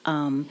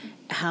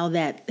 how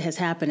that has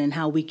happened and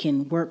how we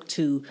can work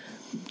to,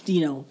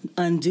 you know,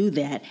 undo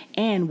that.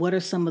 And what are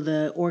some of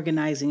the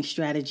organizing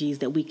strategies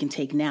that we can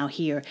take now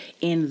here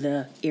in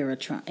the era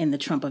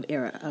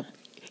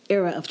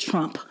of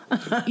Trump.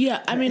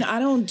 Yeah, I mean, I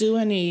don't do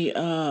any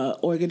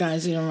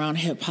organizing around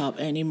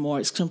hip-hop anymore.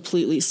 It's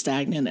completely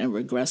stagnant and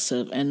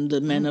regressive, and the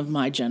men of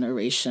my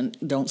generation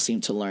don't seem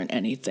to learn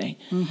anything,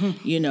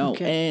 you know,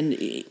 and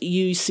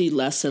you see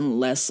less and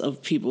less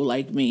of people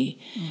like me,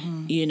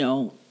 you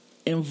know,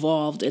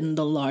 involved in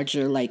the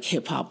larger like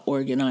hip hop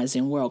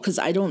organizing world, because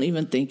I don't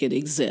even think it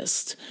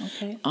exists.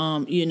 Okay.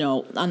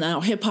 Now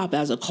hip hop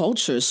as a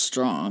culture is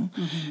strong,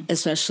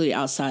 especially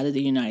outside of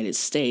the United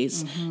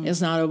States.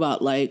 It's not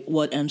about like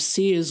what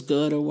MC is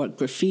good or what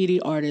graffiti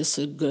artists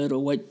are good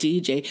or what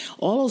DJ.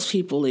 All those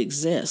people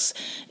exist.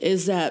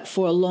 Is that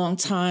for a long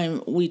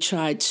time we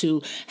tried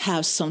to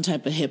have some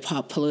type of hip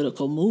hop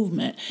political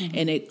movement,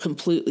 and it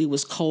completely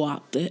was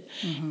co-opted,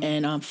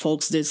 and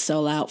folks did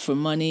sell out for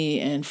money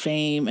and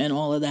fame and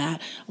all of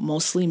that,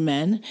 mostly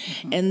men.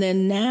 And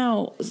then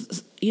now,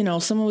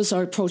 some of us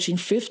are approaching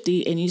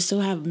 50, and you still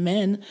have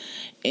men,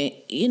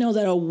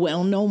 that are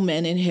well-known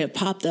men in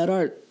hip-hop that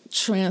are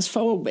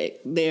transphobic.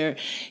 They're,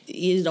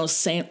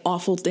 saying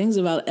awful things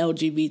about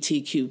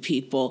LGBTQ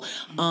people.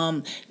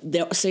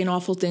 They're saying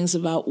awful things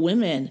about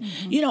women,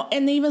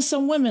 and even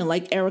some women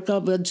like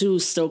Erykah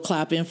Badu still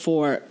clapping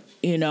for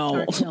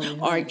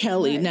R.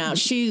 Kelly. Right. Now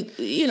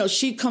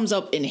she comes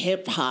up in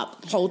hip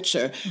hop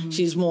culture.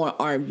 She's more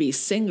R&B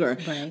singer,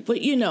 right. But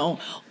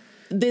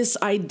this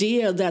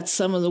idea that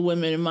some of the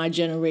women in my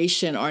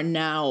generation are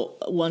now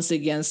once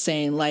again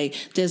saying like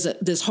there's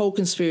this whole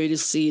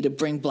conspiracy to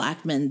bring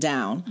black men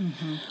down.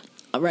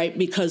 Right,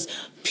 because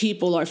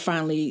people are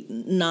finally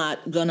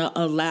not going to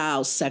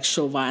allow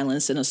sexual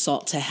violence and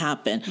assault to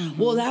happen.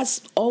 Well,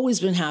 that's always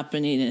been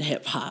happening in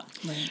hip hop,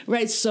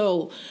 right?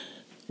 So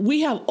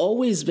we have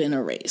always been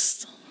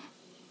erased.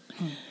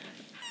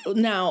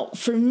 Now,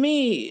 for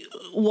me,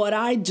 what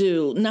I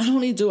do, not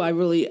only do I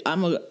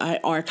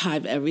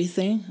archive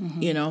everything,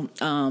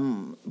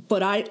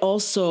 but I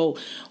also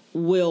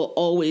will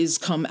always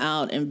come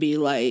out and be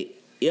like,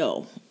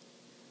 yo,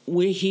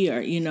 we're here,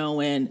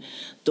 and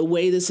the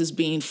way this is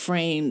being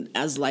framed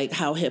as like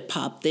how hip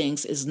hop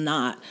thinks is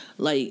not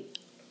like,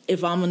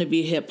 if I'm going to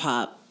be hip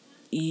hop,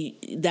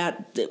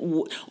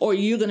 or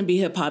you're going to be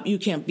hip hop, you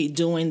can't be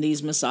doing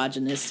these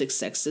misogynistic,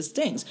 sexist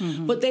things.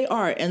 But they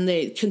are, and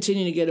they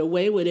continue to get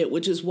away with it,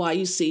 which is why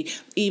you see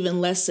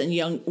even less in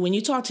when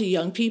you talk to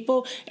young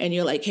people and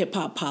you're like hip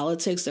hop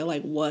politics, they're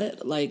like,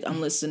 what? Like, I'm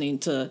listening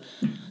to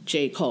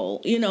J.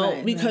 Cole,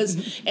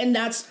 and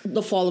that's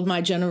the fall of my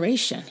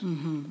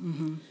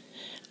generation.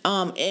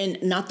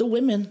 And not the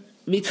women.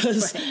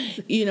 Because,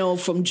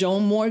 from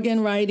Joan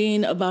Morgan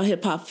writing about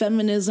hip-hop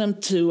feminism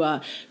to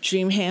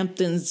Dream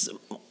Hampton's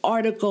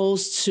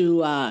articles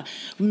to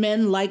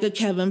men like a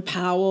Kevin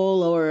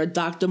Powell or a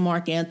Dr.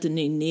 Mark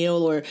Anthony Neal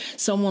or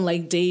someone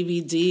like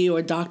Davey D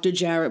or Dr.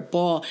 Jarrett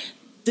Ball,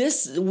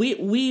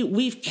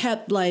 we've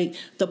kept like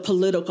the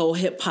political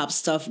hip-hop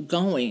stuff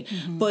going.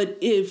 But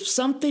if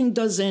something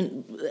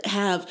doesn't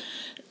have...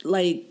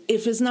 like,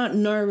 if it's not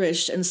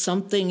nourished and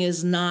something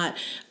is not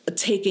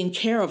taken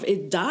care of,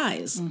 it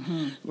dies,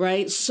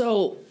 right?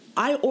 So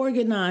I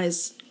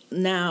organize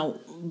now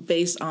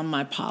based on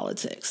my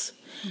politics.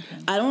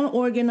 I don't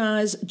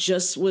organize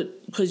just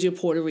because you're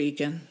Puerto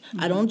Rican.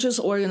 I don't just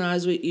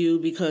organize with you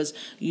because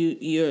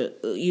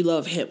you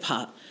love hip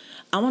hop.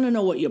 I want to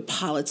know what your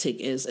politic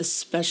is,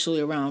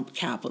 especially around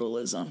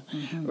capitalism,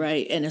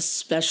 right? And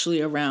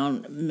especially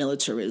around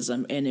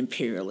militarism and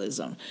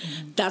imperialism.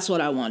 That's what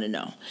I want to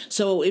know.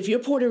 So if you're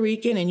Puerto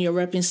Rican and you're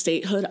repping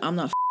statehood, I'm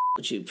not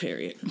with you,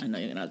 period. I know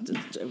you're going to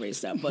have to erase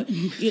that, but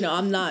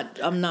I'm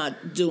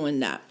not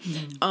doing that.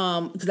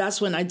 That's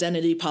when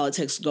identity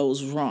politics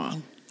goes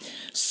wrong.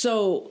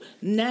 So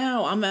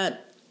now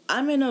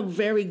I'm in a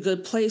very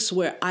good place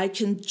where I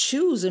can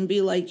choose and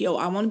be like, yo,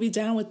 I want to be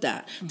down with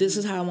that. This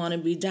is how I want to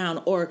be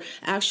down. Or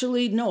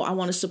actually, no, I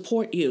want to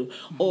support you.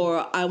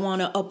 Or I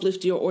want to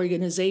uplift your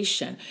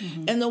organization.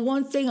 And the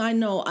one thing I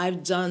know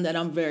I've done that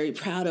I'm very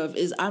proud of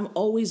is I've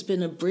always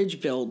been a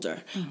bridge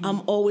builder.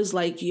 I'm always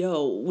like,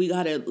 yo, we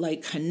got to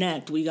like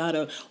connect. We got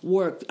to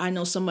work. I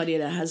know somebody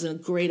that has a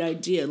great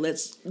idea.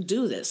 Let's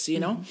do this,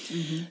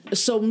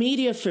 So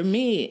media for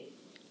me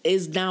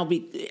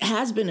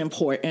has been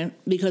important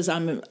because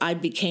I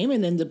became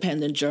an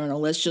independent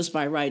journalist just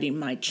by writing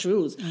my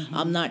truth.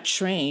 I'm not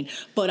trained,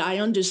 but I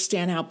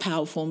understand how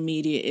powerful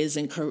media is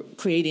in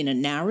creating a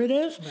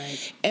narrative,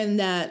 and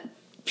that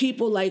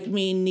people like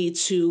me need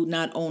to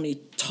not only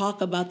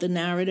talk about the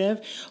narrative,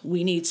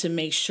 we need to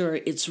make sure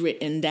it's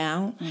written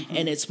down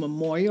and it's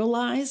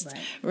memorialized,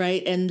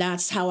 right? And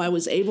that's how I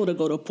was able to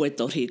go to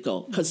Puerto Rico,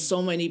 because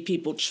so many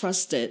people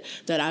trusted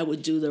that I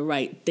would do the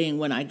right thing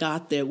when I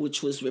got there,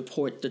 which was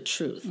report the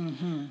truth.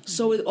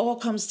 So it all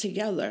comes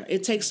together.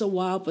 It takes a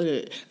while, but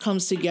it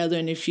comes together.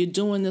 And if you're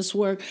doing this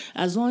work,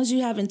 as long as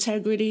you have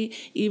integrity,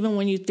 even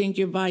when you think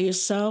you're by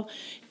yourself,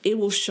 it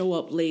will show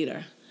up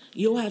later.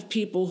 You'll have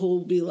people who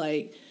will be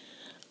like,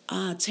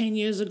 10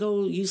 years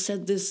ago you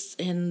said this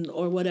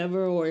or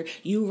whatever, or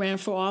you ran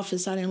for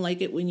office. I didn't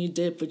like it when you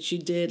did, but you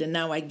did, and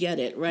now I get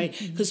it, right?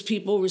 Because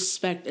people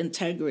respect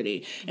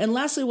integrity. And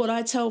lastly, what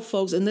I tell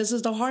folks, and this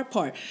is the hard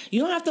part,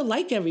 you don't have to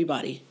like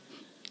everybody.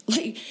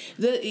 Like,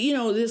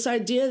 this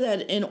idea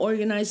that in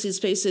organizing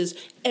spaces,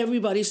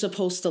 everybody's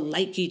supposed to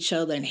like each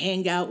other and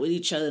hang out with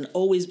each other and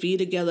always be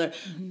together.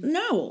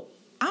 No.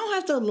 I don't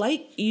have to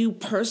like you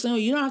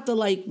personally. You don't have to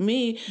like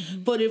me.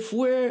 Mm-hmm. But if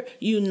we're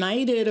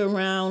united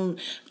around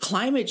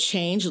climate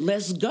change,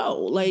 let's go.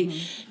 Like,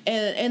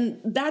 and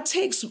that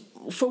takes,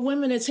 for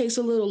women, it takes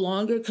a little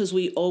longer because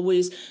we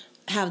always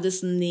have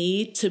this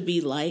need to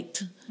be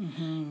liked.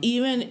 Mm-hmm.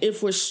 Even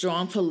if we're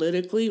strong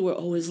politically, we're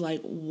always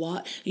like,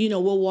 what? You know,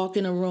 we'll walk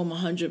in a room,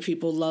 100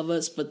 people love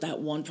us, but that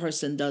one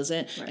person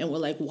doesn't. Right. And we're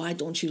like, why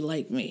don't you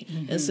like me?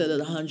 Mm-hmm. Instead of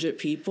the 100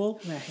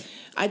 people. Right.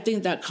 I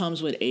think that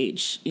comes with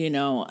age, you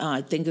know.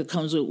 I think it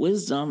comes with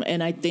wisdom.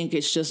 And I think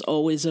it's just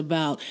always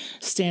about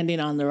standing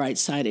on the right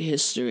side of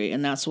history.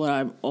 And that's what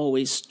I've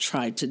always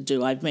tried to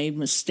do. I've made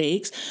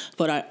mistakes,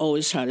 but I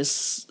always try to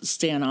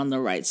stand on the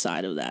right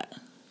side of that.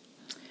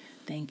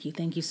 Thank you.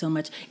 Thank you so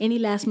much. Any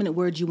last minute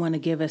words you want to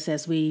give us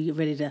as we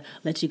ready to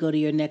let you go to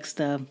your next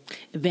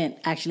event,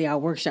 actually our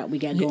workshop we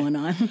got going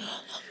on?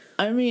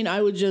 I mean,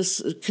 I would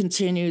just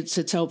continue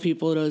to tell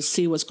people to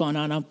see what's going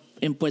on up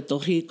in Puerto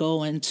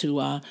Rico and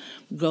to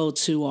go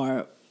to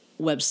our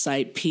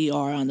website,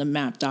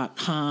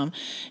 pronthemap.com,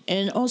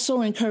 and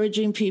also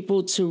encouraging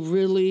people to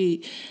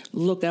really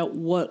look at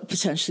what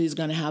potentially is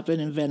going to happen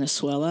in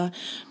Venezuela,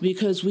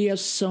 because we have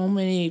so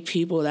many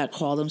people that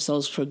call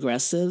themselves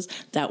progressives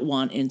that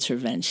want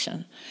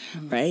intervention,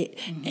 right?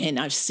 Mm-hmm. And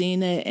I've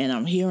seen it, and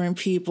I'm hearing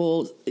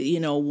people, you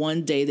know,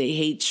 one day they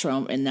hate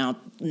Trump, and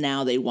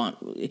now they want,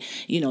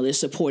 you know, they're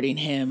supporting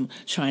him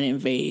trying to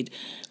invade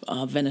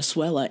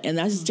Venezuela. And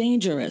that's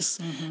dangerous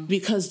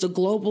because the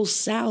global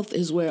south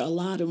is where a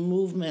lot of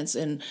movements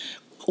and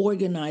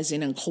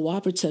organizing and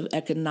cooperative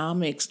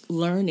economics,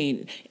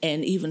 learning,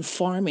 and even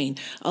farming,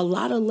 a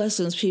lot of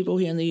lessons people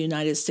here in the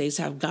United States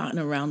have gotten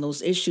around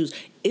those issues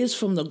is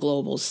from the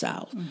global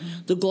south.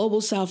 Mm-hmm. The global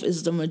south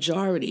is the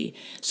majority.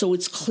 So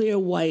it's clear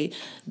why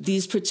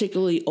these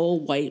particularly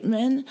old white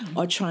men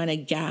are trying to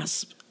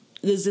gasp.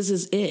 This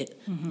is it.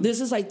 Mm-hmm.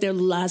 This is like their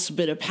last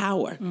bit of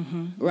power,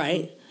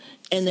 right? Mm-hmm.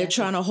 And they're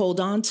trying to hold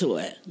on to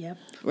it,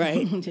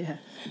 right? Yeah.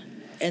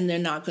 And they're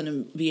not going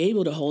to be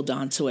able to hold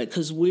on to it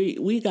because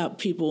we got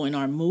people in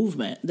our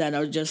movement that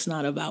are just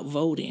not about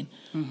voting,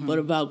 but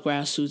about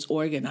grassroots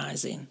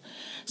organizing.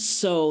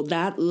 So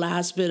that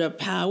last bit of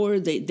power,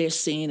 they're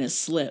seeing it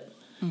slip.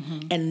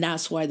 And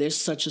that's why there's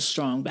such a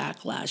strong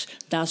backlash.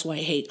 That's why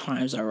hate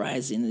crimes are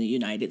rising in the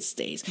United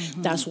States.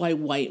 That's why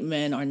white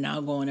men are now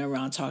going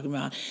around talking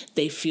about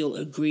they feel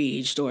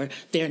aggrieved or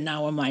they're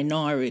now a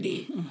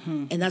minority.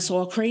 And that's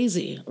all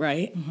crazy,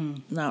 right?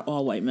 Not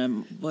all white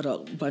men, but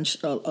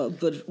a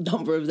good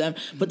number of them.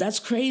 But that's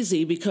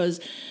crazy because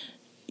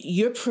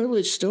your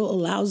privilege still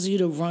allows you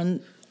to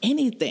run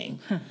anything.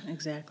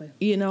 Exactly.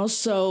 You know,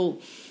 so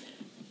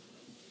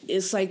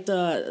it's like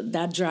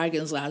that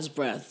dragon's last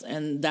breath,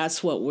 and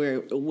that's what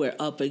we're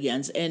up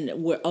against, and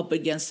we're up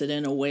against it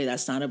in a way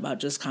that's not about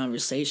just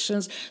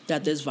conversations.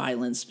 That there's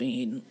violence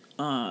being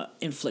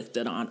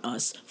inflicted on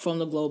us from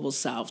the global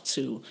south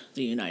to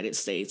the United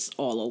States,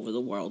 all over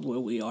the world where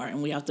we are,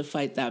 and we have to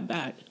fight that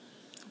back.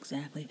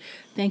 Exactly.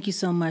 Thank you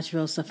so much,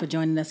 Rosa, for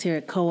joining us here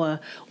at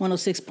KOWA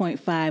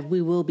 106.5.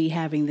 We will be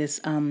having this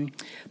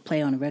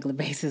play on a regular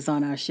basis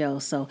on our show.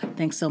 So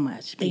thanks so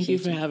much. Thank you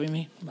for having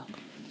me. You're welcome.